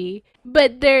to be.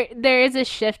 But there is a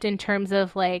shift in terms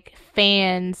of like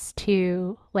fans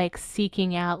to like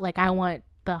seeking out like I want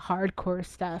the hardcore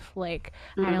stuff. Like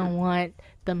I Hmm. don't want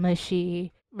the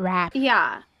mushy rap.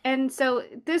 Yeah. And so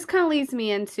this kind of leads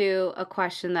me into a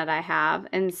question that I have.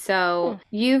 And so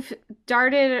Hmm. you've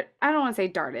darted, I don't want to say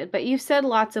darted, but you've said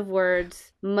lots of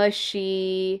words,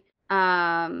 mushy,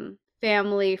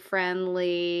 family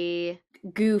friendly,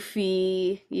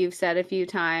 goofy, you've said a few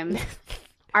times.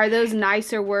 Are those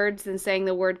nicer words than saying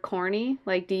the word corny?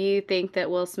 Like, do you think that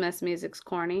Will Smith's music's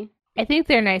corny? I think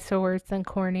they're nicer words than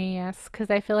corny, yes, because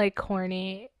I feel like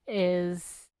corny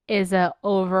is a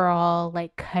overall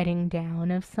like cutting down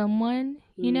of someone,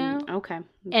 you know? Okay.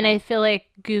 And I feel like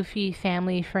goofy,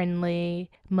 family friendly,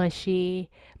 mushy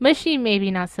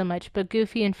maybe not so much, but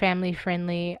goofy and family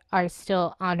friendly are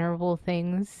still honorable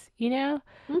things, you know?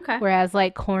 Okay. Whereas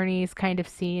like corny is kind of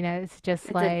seen as just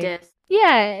It's a like, diss.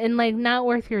 yeah, and like not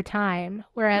worth your time.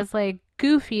 Whereas like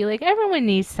goofy, like everyone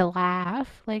needs to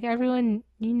laugh. Like everyone,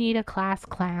 you need a class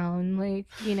clown. Like,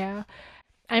 you know,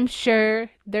 I'm sure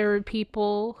there were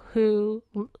people who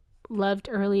loved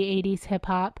early 80s hip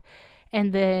hop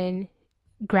and then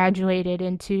graduated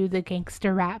into the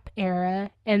gangster rap era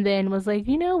and then was like,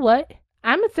 you know what?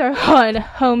 I'm gonna throw on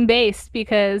home base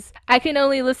because I can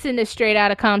only listen to Straight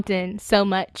Outta Compton so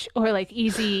much, or like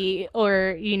Easy,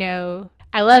 or you know,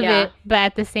 I love Yeah. it, but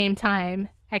at the same time,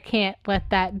 I can't let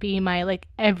that be my like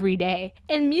everyday.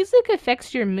 And music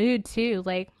affects your mood too.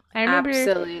 Like I remember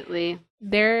Absolutely.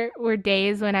 there were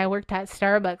days when I worked at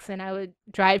Starbucks and I would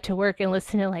drive to work and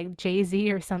listen to like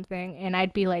Jay-Z or something, and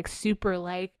I'd be like super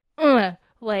like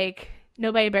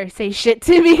nobody better say shit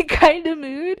to me kind of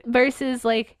mood versus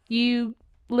like you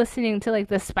listening to like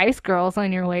the Spice Girls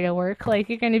on your way to work. Like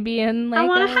you're gonna be in like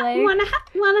you're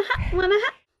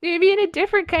gonna be in a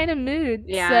different kind of mood.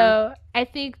 Yeah. So I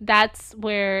think that's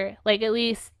where like at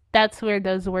least that's where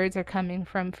those words are coming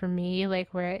from for me, like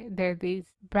where they're these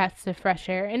breaths of fresh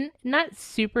air and not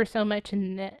super so much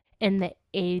in the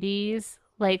 80s.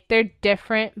 Like they're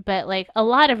different, but like a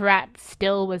lot of rap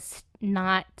still was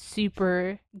not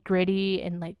super gritty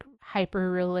and like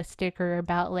hyper realistic or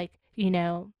about like, you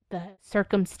know, the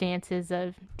circumstances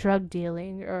of drug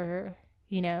dealing or,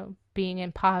 you know, being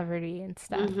in poverty and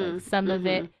stuff.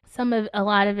 Like a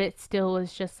lot of it still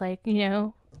was just like, you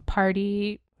know,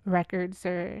 party records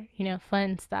or, you know,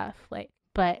 fun stuff. Like,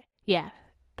 but yeah,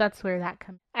 that's where that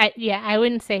comes. I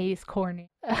wouldn't say he's corny,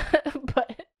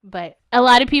 but a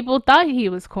lot of people thought he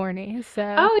was corny.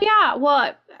 So Oh yeah.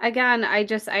 Well, again, I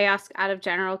ask out of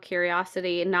general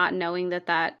curiosity, not knowing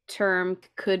that term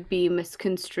could be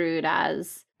misconstrued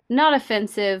as not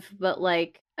offensive, but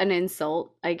like an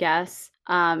insult, I guess.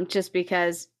 Just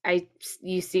because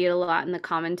you see it a lot in the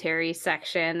commentary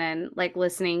section and like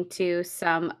listening to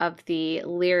some of the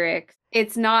lyrics.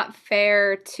 It's not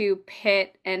fair to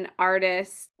pit an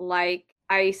artist like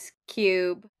Ice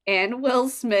Cube and Will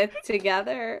Smith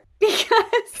together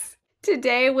because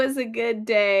Today Was a Good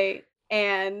Day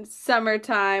and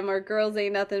Summertime or Girls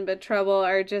Ain't Nothing But Trouble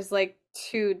are just like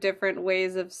two different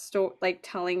ways of like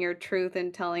telling your truth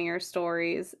and telling your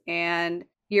stories. And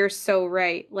you're so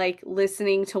right. Like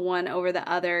listening to one over the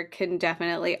other can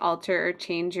definitely alter or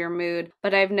change your mood.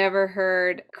 But I've never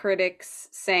heard critics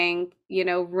saying, you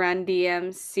know, Run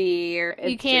DMC or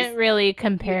you can't really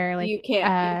compare like you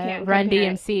can't Run compare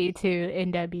it. DMC to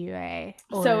NWA.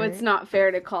 So it's not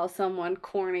fair to call someone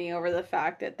corny over the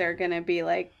fact that they're going to be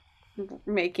like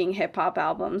making hip hop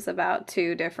albums about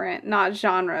two different, not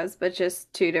genres, but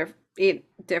just two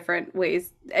different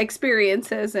ways,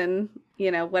 experiences, and you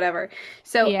know, whatever.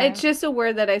 So Yeah. it's just a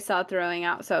word that I saw throwing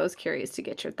out. So I was curious to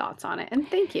get your thoughts on it. And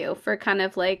thank you for kind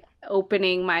of like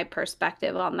opening my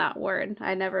perspective on that word.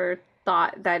 I never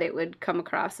thought that it would come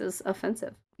across as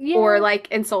offensive or like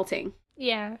insulting.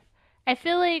 Yeah. I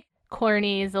feel like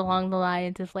corny is along the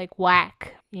lines of like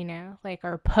whack, you know, like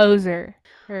or poser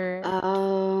or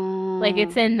like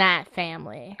it's in that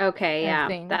family. Okay, yeah.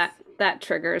 things. That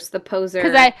triggers the poser.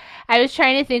 Because I was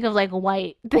trying to think of like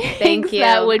white things Thank you.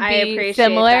 that would be I appreciate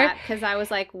similar. because I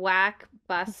was like whack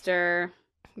buster.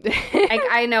 Like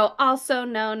I know, also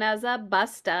known as a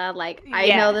busta. Like I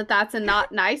know that that's a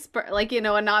not nice, like you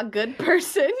know, a not good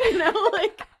person. You know,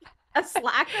 like a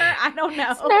slacker. I don't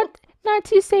know. It's not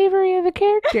too savory of a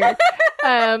character.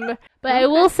 But I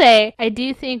will say, I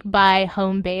do think by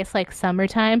home base, like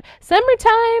summertime,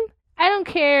 I don't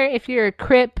care if you're a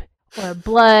Crip or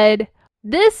Blood.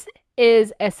 This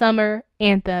is a summer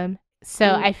anthem.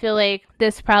 So I feel like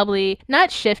this probably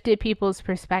not shifted people's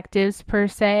perspectives per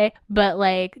se, but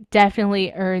like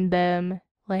definitely earned them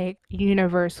like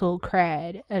universal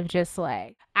cred of just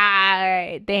like,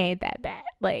 they ain't that bad.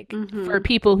 Like for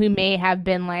people who may have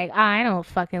been like, I don't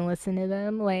fucking listen to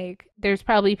them. Like there's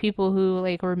probably people who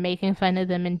like were making fun of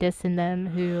them and dissing them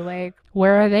who like,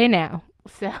 where are they now?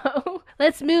 So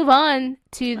let's move on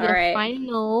to the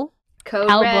final Code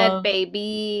album. Red,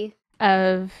 baby.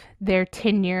 of their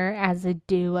tenure as a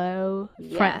duo,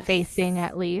 front facing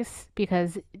Yes. at least,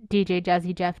 because DJ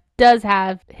Jazzy Jeff does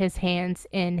have his hands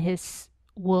in his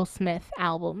Will Smith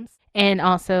albums and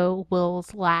also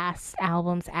Will's last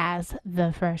albums as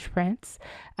the Fresh Prince.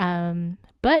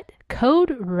 But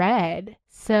Code Red.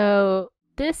 So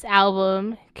this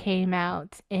album came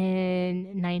out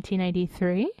in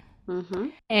 1993. Mm-hmm.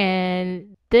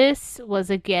 And this was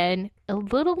again a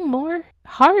little more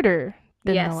harder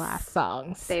than the last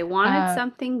songs. They wanted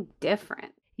something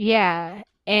different. Yeah.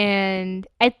 And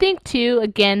I think too,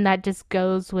 again, that just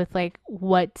goes with like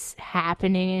what's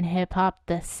happening in hip hop,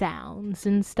 the sounds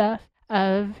and stuff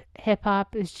of hip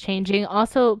hop is changing.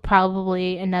 Also,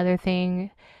 probably another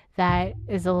thing that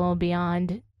is a little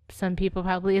beyond some people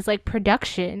probably is like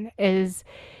production is,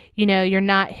 you know, you're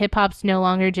not, hip hop's no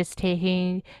longer just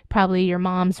taking probably your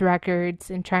mom's records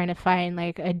and trying to find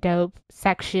like a dope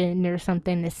section or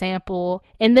something to sample.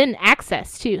 And then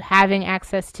access to, having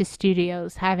access to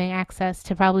studios, having access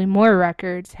to probably more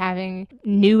records, having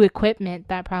new equipment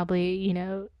that probably, you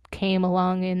know, came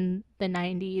along in the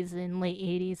 90s and late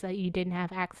 80s that you didn't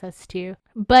have access to.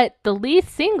 But the lead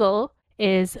single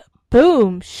is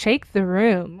Boom, Shake the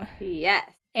Room. Yes.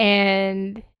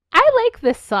 And I like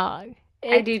this song.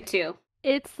 I do too.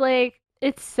 It's like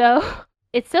it's so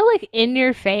like in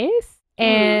your face,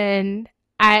 and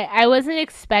I wasn't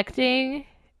expecting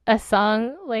a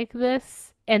song like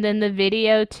this. And then the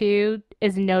video too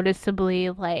is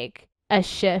noticeably like a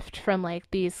shift from like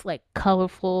these like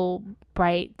colorful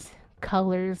bright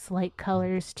colors, light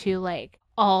colors, to like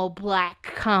all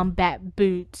black combat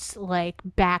boots, like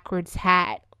backwards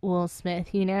hat Will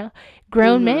Smith, you know,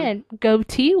 grown man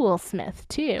goatee Will Smith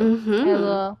too, a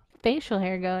little facial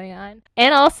hair going on.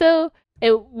 And also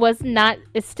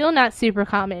it's still not super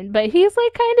common, but he's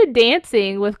like kind of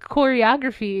dancing with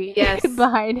choreography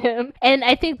behind him. And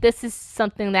I think this is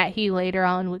something that he later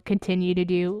on would continue to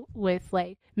do with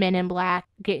like Men in Black,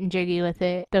 Getting Jiggy with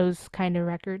It, those kind of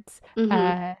records.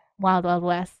 Wild Wild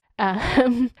West.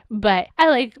 But I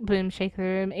like Boom Shake the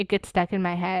Room. It gets stuck in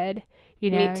my head,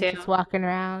 you know, just walking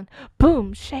around.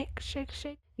 Boom, shake, shake,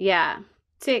 shake. Yeah.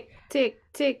 Tick, tick,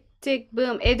 tick, tick,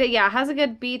 boom. It has a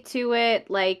good beat to it.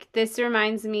 Like, this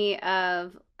reminds me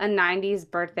of a 90s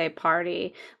birthday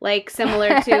party, like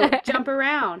similar to Jump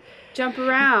Around, Jump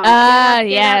Around,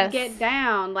 get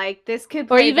down. Like, this could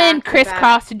play, or even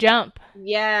Crisscross Jump.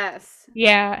 Yes.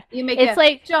 Yeah. You make it's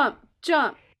like jump,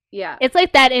 jump. Yeah. It's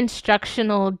like that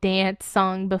instructional dance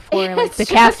song before like the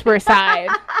Casper side.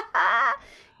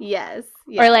 Yes.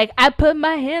 Or like, I put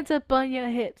my hands up on your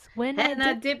hips when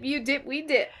I dip, you dip, we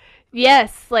dip.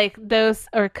 Yes, like those,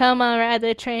 or come on, ride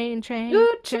the train, ride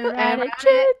it,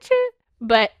 choo.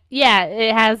 But yeah,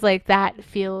 it has like that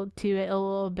feel to it a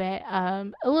little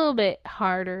bit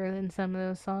harder than some of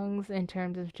those songs in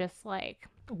terms of just like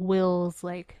Will's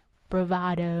like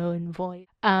bravado and voice.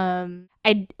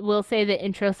 I will say the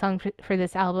intro song for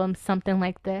this album, Something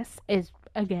Like This, is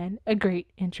again a great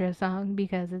intro song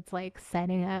because it's like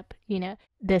setting up, you know,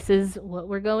 this is what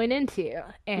we're going into.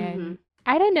 And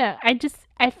I don't know,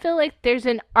 I feel like there's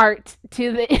an art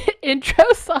to the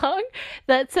intro song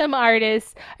that some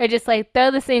artists are just like,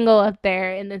 throw the single up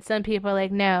there, and then some people are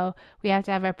like, no, we have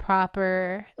to have a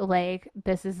proper, like,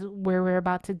 this is where we're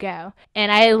about to go.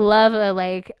 And I love a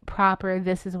like proper,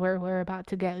 this is where we're about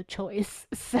to go choice.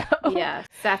 So yeah,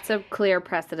 that's a clear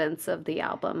precedence of the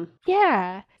album.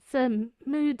 Yeah, it's a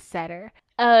mood setter.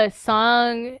 A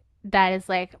song that is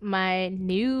like my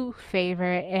new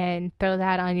favorite, and throw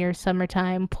that on your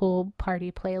summertime pool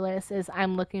party playlist, is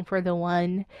I'm Looking for the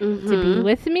One to Be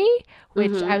With Me,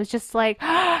 which I was just like,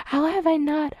 oh, how have I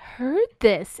not heard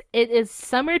this? It is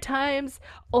Summertime's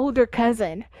older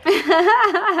cousin.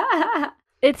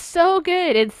 It's so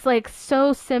good. It's like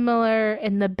so similar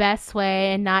in the best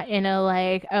way, and not in a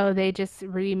like, oh, they just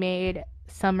remade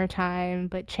Summertime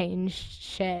but changed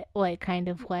shit like kind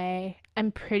of way.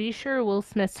 I'm pretty sure Will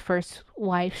Smith's first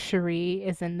wife, Cherie,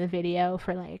 is in the video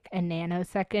for like a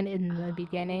nanosecond in the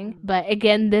beginning. But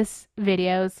again, this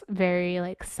video's very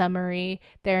like summery.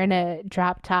 They're in a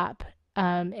drop top,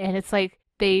 and it's like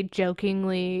they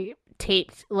jokingly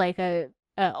taped like a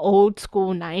old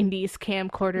school 90s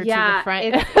camcorder to the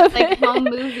front. It's like home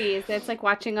movies. It's like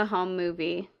watching a home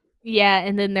movie. Yeah,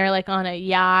 and then they're like on a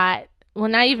yacht. Well,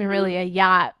 not even really a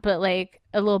yacht, but like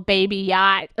a little baby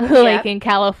yacht, like in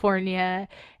California.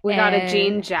 We got a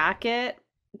jean jacket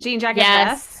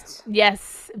vest.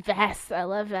 Yes, vest. I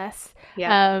love vests.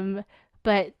 Yeah.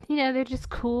 But you know, they're just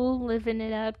cool, living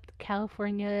it up,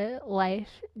 California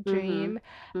life dream.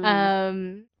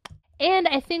 And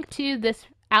I think too, this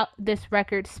this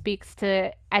record speaks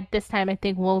to, at this time I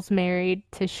think Will's married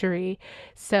to Cherie,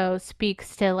 so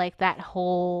speaks to like that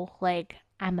whole like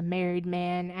I'm a married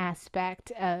man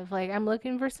aspect of like I'm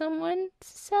looking for someone to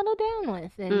settle down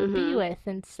with and be Mm-hmm. with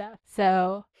and stuff.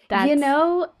 So You that's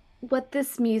know what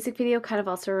this music video kind of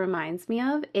also reminds me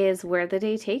of is Where the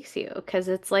Day Takes You, because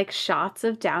it's like shots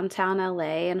of downtown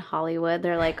LA and Hollywood.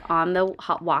 They're like on the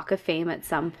Walk of Fame at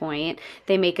some point.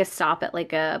 They make a stop at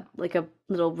like a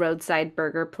little roadside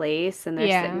burger place and they're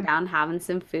sitting yeah. down having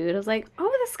some food. I was like,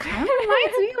 "Oh, this kind of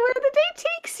reminds me of Where the Day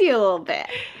Takes You a little bit."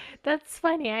 That's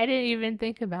funny. I didn't even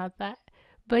think about that.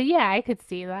 But yeah, I could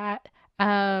see that.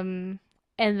 Um,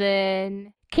 and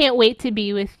then Can't Wait to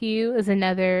Be With You is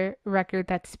another record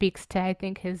that speaks to, I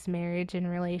think, his marriage and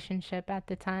relationship at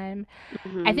the time. I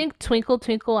Hmm. think Twinkle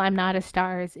Twinkle I'm Not a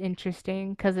Star is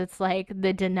interesting because it's like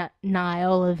the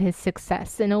denial of his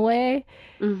success in a way.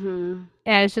 Hmm.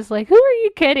 And it's just like, who are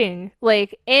you kidding?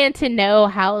 Like, and to know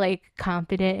how like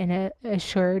confident and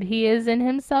assured he is in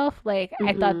himself, like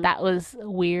I thought Hmm. that was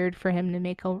weird for him to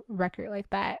make a record like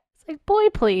that. It's like, boy,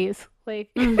 please, like.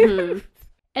 Hmm.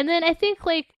 And then I think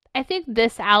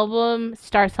this album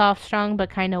starts off strong but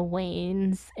kind of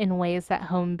wanes in ways that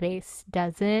Home Base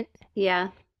doesn't. Yeah.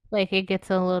 Like it gets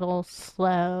a little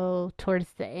slow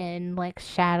towards the end, like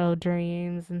Shadow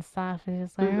Dreams and stuff.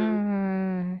 It's just like,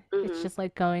 Hmm. it's Hmm. just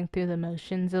like going through the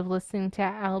motions of listening to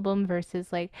an album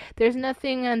versus like, there's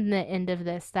nothing on the end of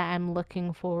this that I'm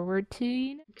looking forward to,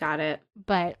 you know? Got it.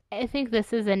 But I think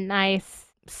this is a nice,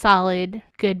 solid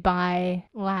goodbye,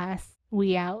 last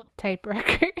we out type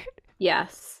record.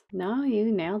 Yes. No,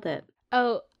 you nailed it.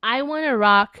 Oh, I Wanna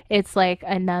Rock. It's like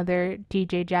another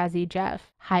DJ Jazzy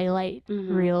Jeff highlight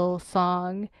Hmm. reel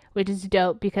song, which is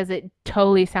dope because it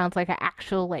totally sounds like an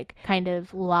actual, like, kind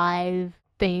of live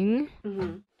thing,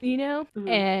 Hmm. you know? Hmm.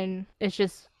 And it's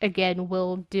just, again,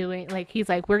 Will doing, like, he's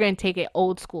like, we're going to take it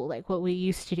old school, like what we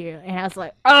used to do. And I was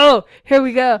like, oh, here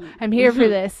we go. I'm here for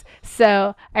this.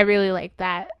 So I really like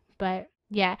that. But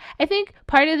yeah, I think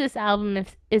part of this album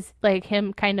is like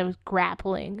him kind of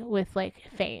grappling with like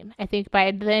fame. I think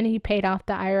by then he paid off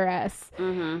the IRS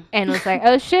Hmm. and was like,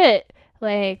 oh shit,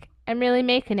 like I'm really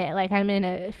making it. Like I'm in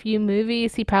a few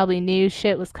movies. He probably knew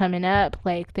shit was coming up.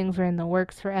 Like things were in the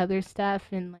works for other stuff.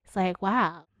 And it's like,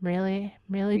 wow, really,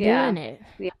 really Yeah. doing it.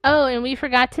 Yeah. Oh, and we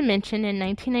forgot to mention in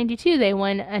 1992 they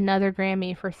won another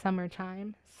Grammy for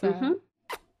Summertime. So Hmm.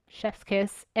 Chef's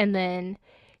Kiss. And then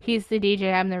He's the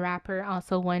DJ, I'm the Rapper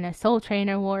also won a Soul Train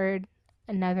Award,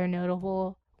 another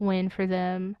notable win for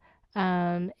them.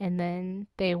 And then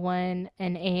they won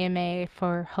an AMA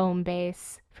for Home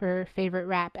Base for favorite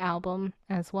rap album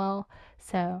as well.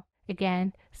 So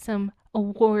again, some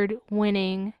award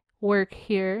winning work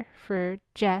here for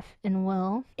Jeff and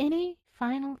Will. Any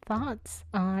final thoughts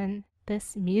on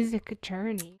this music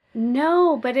journey?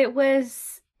 No, but it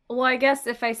was, well, I guess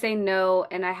if I say no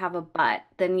and I have a but,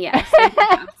 then yes, I do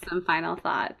have some final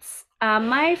thoughts.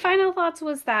 My final thoughts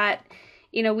was that,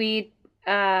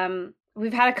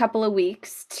 we've had a couple of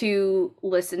weeks to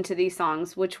listen to these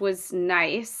songs, which was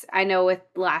nice. I know with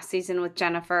last season with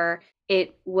Jennifer,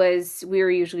 it was we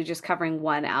were usually just covering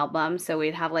one album, so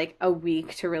we'd have like a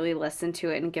week to really listen to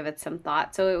it and give it some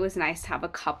thought. So it was nice to have a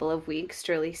couple of weeks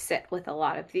to really sit with a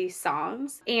lot of these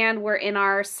songs. And we're in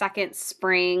our second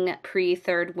spring,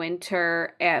 pre-third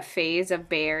winter phase of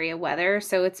Bay Area weather,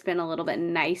 so it's been a little bit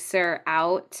nicer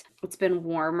out. It's been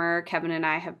warmer. Kevin and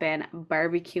I have been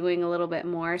barbecuing a little bit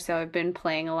more, so I've been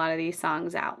playing a lot of these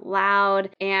songs out loud.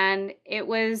 And it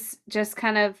was just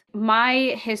kind of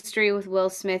my history with Will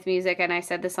Smith music, and I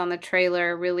said this on the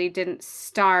trailer, really didn't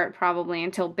start probably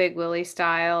until Big Willie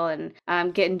Style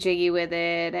and Getting Jiggy with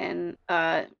It and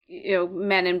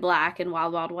Men in Black and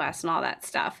Wild Wild West and all that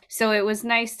stuff. So it was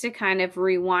nice to kind of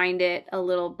rewind it a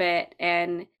little bit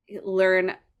and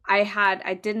learn.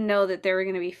 I didn't know that there were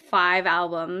going to be 5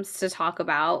 albums to talk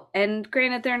about. And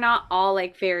granted, they're not all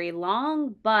like very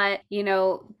long, but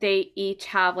they each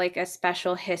have like a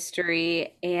special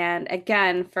history. And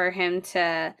again, for him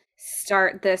to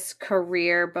start this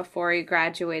career before he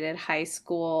graduated high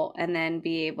school and then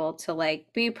be able to like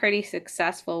be pretty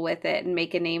successful with it and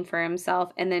make a name for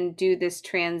himself and then do this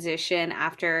transition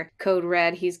after Code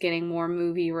Red, he's getting more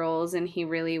movie roles and he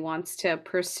really wants to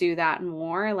pursue that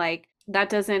more. Like that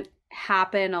doesn't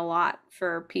happen a lot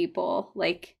for people,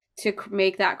 like to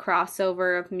make that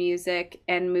crossover of music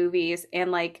and movies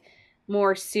and like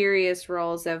more serious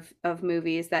roles of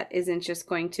movies that isn't just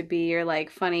going to be your like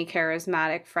funny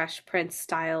charismatic Fresh Prince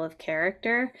style of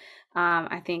character.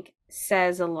 I think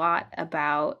says a lot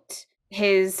about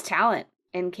his talent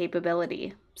and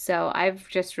capability. So I've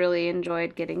just really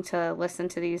enjoyed getting to listen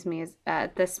to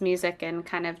this music and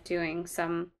kind of doing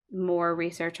some more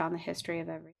research on the history of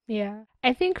everything. Yeah.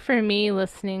 I think for me,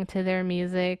 listening to their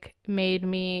music made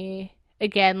me,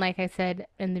 again, like I said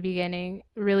in the beginning,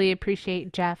 really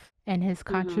appreciate Jeff and his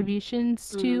Mm-hmm. contributions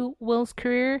Mm-hmm. to Will's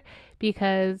career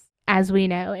because, as we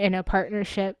know, in a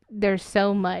partnership, there's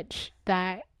so much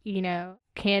that,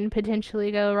 can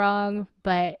potentially go wrong,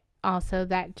 but also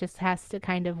that just has to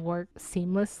kind of work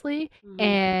seamlessly. Mm-hmm.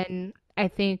 And I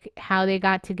think how they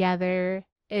got together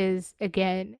is,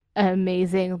 again,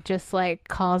 amazing, just like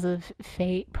cause of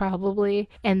fate, probably.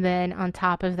 And then on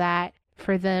top of that,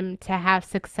 for them to have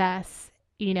success,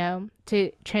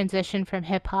 to transition from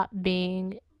hip hop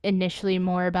being initially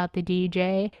more about the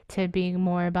DJ to being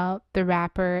more about the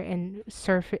rapper and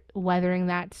weathering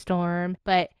that storm.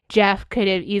 But Jeff could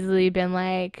have easily been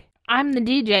like, I'm the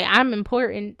DJ, I'm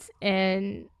important,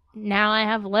 and now I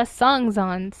have less songs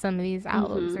on some of these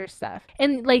albums Mm-hmm. or stuff.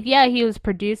 And like, yeah, he was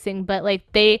producing, but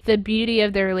like the beauty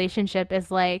of their relationship is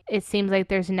like, it seems like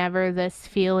there's never this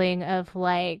feeling of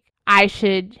like, I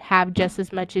should have just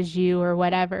as much as you or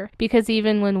whatever. Because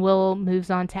even when Will moves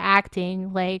on to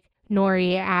acting, like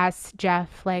Nori asks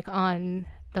Jeff, like on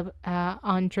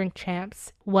Drink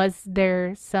Champs, was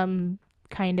there some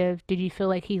kind of, did you feel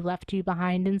like he left you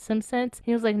behind in some sense?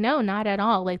 He was like, no, not at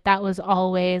all. Like that was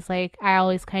always like, I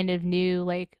always kind of knew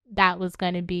like that was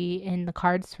going to be in the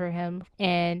cards for him.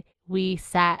 And we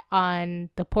sat on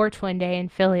the porch one day in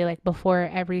Philly, like before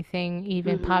everything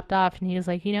even Mm-hmm. popped off. And he was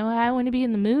like, I want to be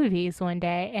in the movies one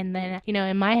day. And then,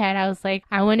 in my head, I was like,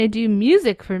 I want to do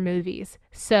music for movies.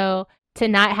 So to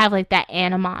not have like that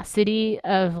animosity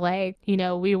of like,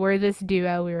 we were this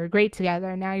duo, we were great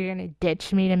together, now you're gonna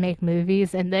ditch me to make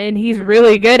movies, and then he's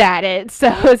really good at it.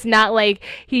 So it's not like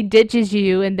he ditches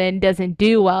you and then doesn't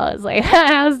do well. It's like,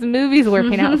 how's the movies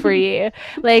working out for you?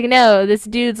 Like, no, this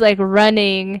dude's like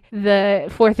running the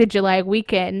 4th of July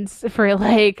weekends for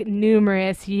like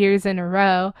numerous years in a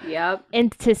row. Yep.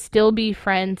 And to still be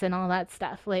friends and all that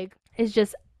stuff, like, it's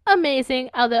just amazing.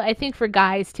 Although I think for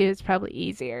guys too, it's probably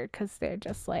easier because they're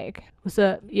just like, "What's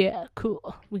up? Yeah,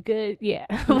 cool. We good? Yeah."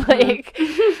 Like,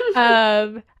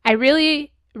 I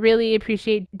really, really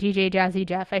appreciate DJ Jazzy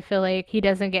Jeff. I feel like he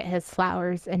doesn't get his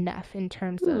flowers enough in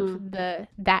terms of Hmm.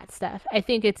 that stuff. I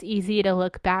think it's easy to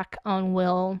look back on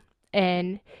Will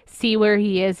and see where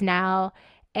he is now.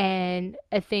 And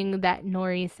a thing that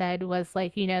Nori said was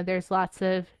like, there's lots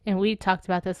of, and we talked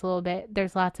about this a little bit,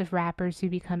 there's lots of rappers who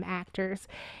become actors.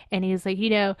 And he was like,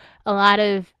 a lot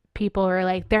of people are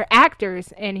like, they're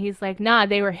actors. And he's like, nah,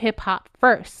 they were hip hop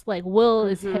first. Like, Will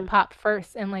is Mm-hmm. hip hop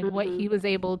first. And like what Mm-hmm. he was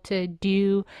able to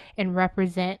do and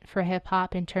represent for hip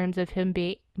hop in terms of him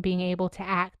being able to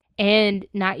act. And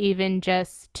not even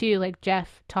just to, like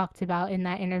Jeff talked about in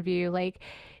that interview, like,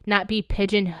 not be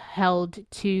pigeonholed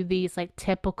to these like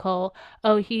typical,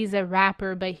 oh, he's a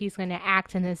rapper but he's going to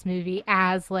act in this movie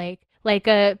as like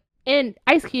a, and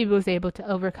Ice Cube was able to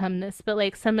overcome this, but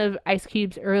like some of Ice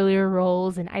Cube's earlier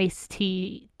roles in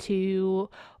Ice-T 2,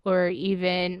 or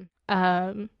even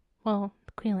well,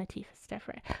 Queen Latifah's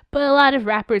different, but a lot of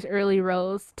rappers' early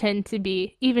roles tend to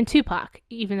be, even Tupac,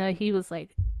 even though he was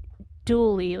like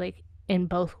dually like in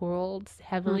both worlds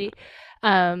heavily,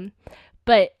 um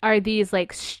but are these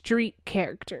like street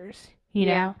characters,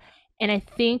 Yeah. and I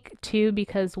think too,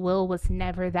 because Will was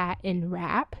never that in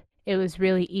rap, it was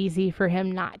really easy for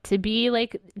him not to be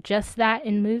like just that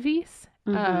in movies.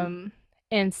 Mm-hmm.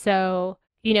 And so,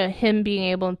 him being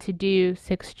able to do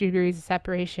 6 degrees of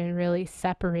separation really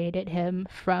separated him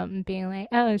from being like,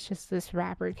 oh, it's just this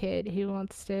rapper kid who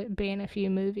wants to be in a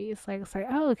few movies. Like, it's like,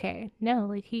 oh, okay, no,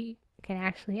 like he can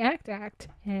actually act,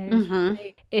 and Mm-hmm.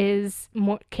 like is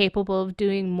more capable of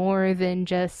doing more than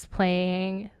just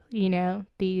playing,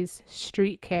 these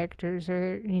street characters,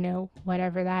 or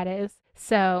whatever that is.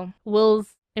 So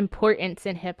Will's importance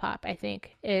in hip hop, I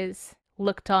think, is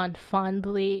looked on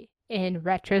fondly in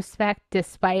retrospect,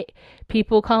 despite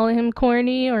people calling him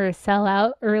corny or a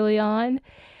sellout early on.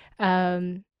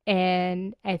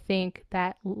 And I think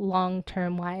that long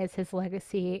term wise, his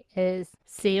legacy is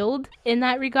sealed in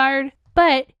that regard.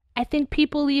 But I think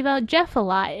people leave out Jeff a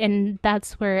lot, and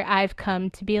that's where I've come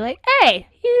to be like, hey,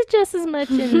 he's just as much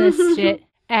in this shit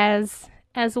as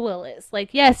Will is.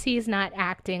 Like, yes, he's not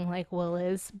acting like Will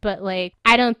is, but like,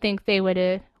 I don't think they would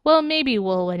have. Well, maybe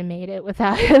Will would have made it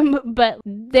without him, but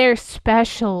they're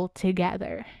special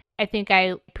together. I think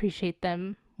I appreciate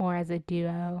them more as a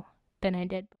duo than I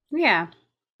did. Yeah.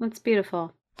 That's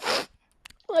beautiful.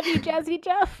 Love you, Jazzy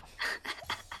Jeff.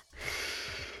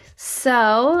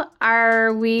 So,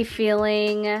 do we feel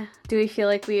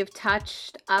like we have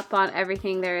touched up on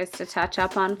everything there is to touch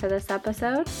up on for this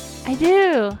episode? I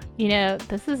do.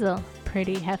 This is a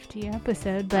pretty hefty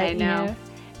episode, but I know.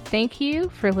 Thank you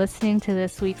for listening to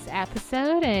this week's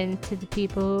episode, and to the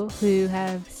people who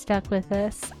have stuck with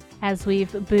us as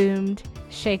we've boomed,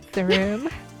 shake the room,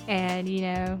 and,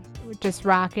 we're just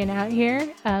rocking out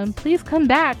here. Please come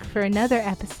back for another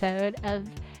episode of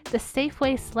the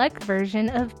Safeway Select version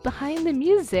of Behind the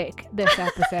Music this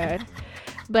episode.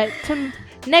 But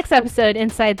next episode,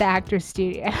 Inside the Actor's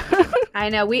Studio. I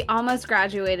know, we almost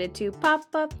graduated to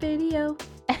pop-up video.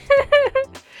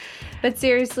 But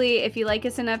seriously, if you like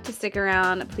us enough to stick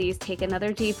around, please take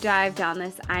another deep dive down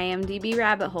this IMDb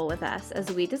rabbit hole with us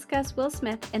as we discuss Will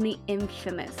Smith and the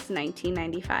infamous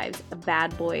 1995's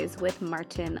Bad Boys with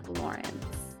Martin Lawrence.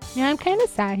 I'm kind of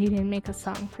sad he didn't make a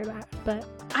song for that, but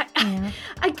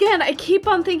Again, I keep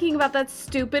on thinking about that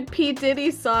stupid P.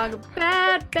 Diddy song,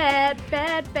 Bad, Bad,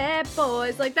 Bad, Bad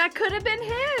Boys. Like, that could have been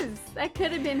his. That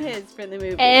could have been his for the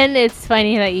movie. And it's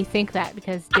funny that you think that,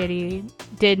 because Diddy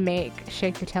did make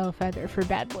Shake Your Tail Feather for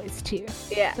Bad Boys too.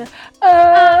 Yeah. So,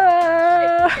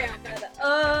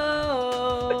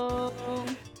 oh.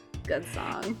 Good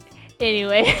song.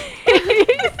 Anyway.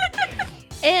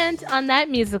 And on that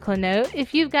musical note,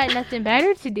 if you've got nothing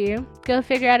better to do, go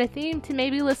figure out a theme to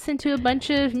maybe listen to a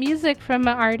bunch of music from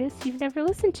an artist you've never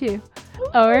listened to.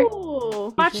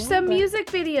 Or watch some music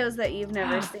videos that you've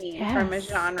never seen from a Yes.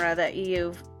 genre that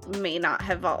you may not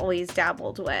have always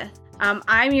dabbled with.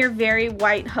 I'm your very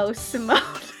white host, Simone.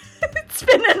 It's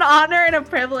been an honor and a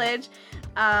privilege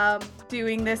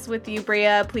doing this with you,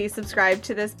 Bria. Please subscribe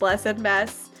to this blessed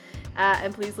mess.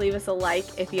 And please leave us a like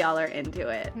if y'all are into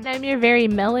it. And I'm your very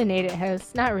melanated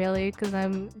host. Not really, because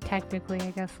I'm technically,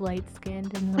 I guess,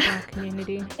 light-skinned in the black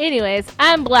community. Anyways,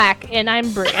 I'm black, and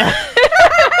I'm Bria.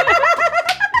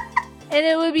 And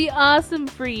it would be awesome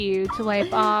for you to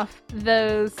wipe off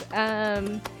those,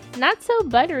 not so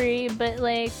buttery, but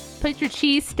like, put your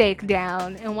cheesesteak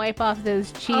down and wipe off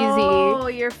those cheesy... Oh,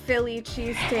 your Philly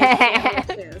cheesesteak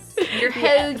sandwiches. Your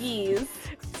hoagies.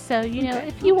 So,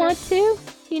 if you want to,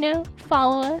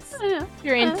 follow us. Yeah. If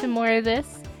you're into more of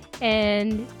this,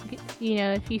 and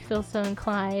if you feel so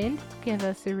inclined, give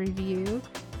us a review,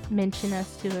 mention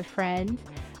us to a friend.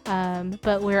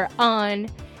 But we're on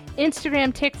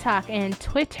Instagram, TikTok, and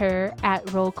Twitter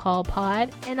at Roll Call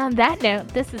Pod. And on that note,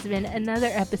 this has been another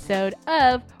episode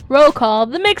of Roll Call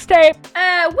the Mixtape.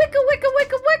 Wicka, wicka,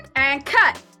 wicka, wick, and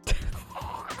cut.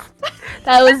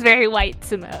 That was very white,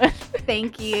 Simone.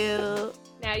 Thank you.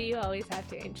 Now you always have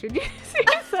to introduce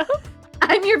yourself.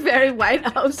 I'm your very white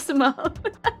host, Simone.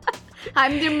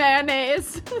 I'm your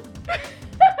mayonnaise.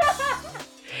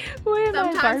 Where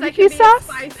Sometimes I barbecue can be sauce?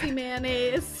 spicy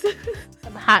mayonnaise.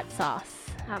 Some hot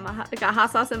sauce. I got hot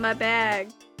sauce in my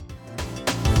bag.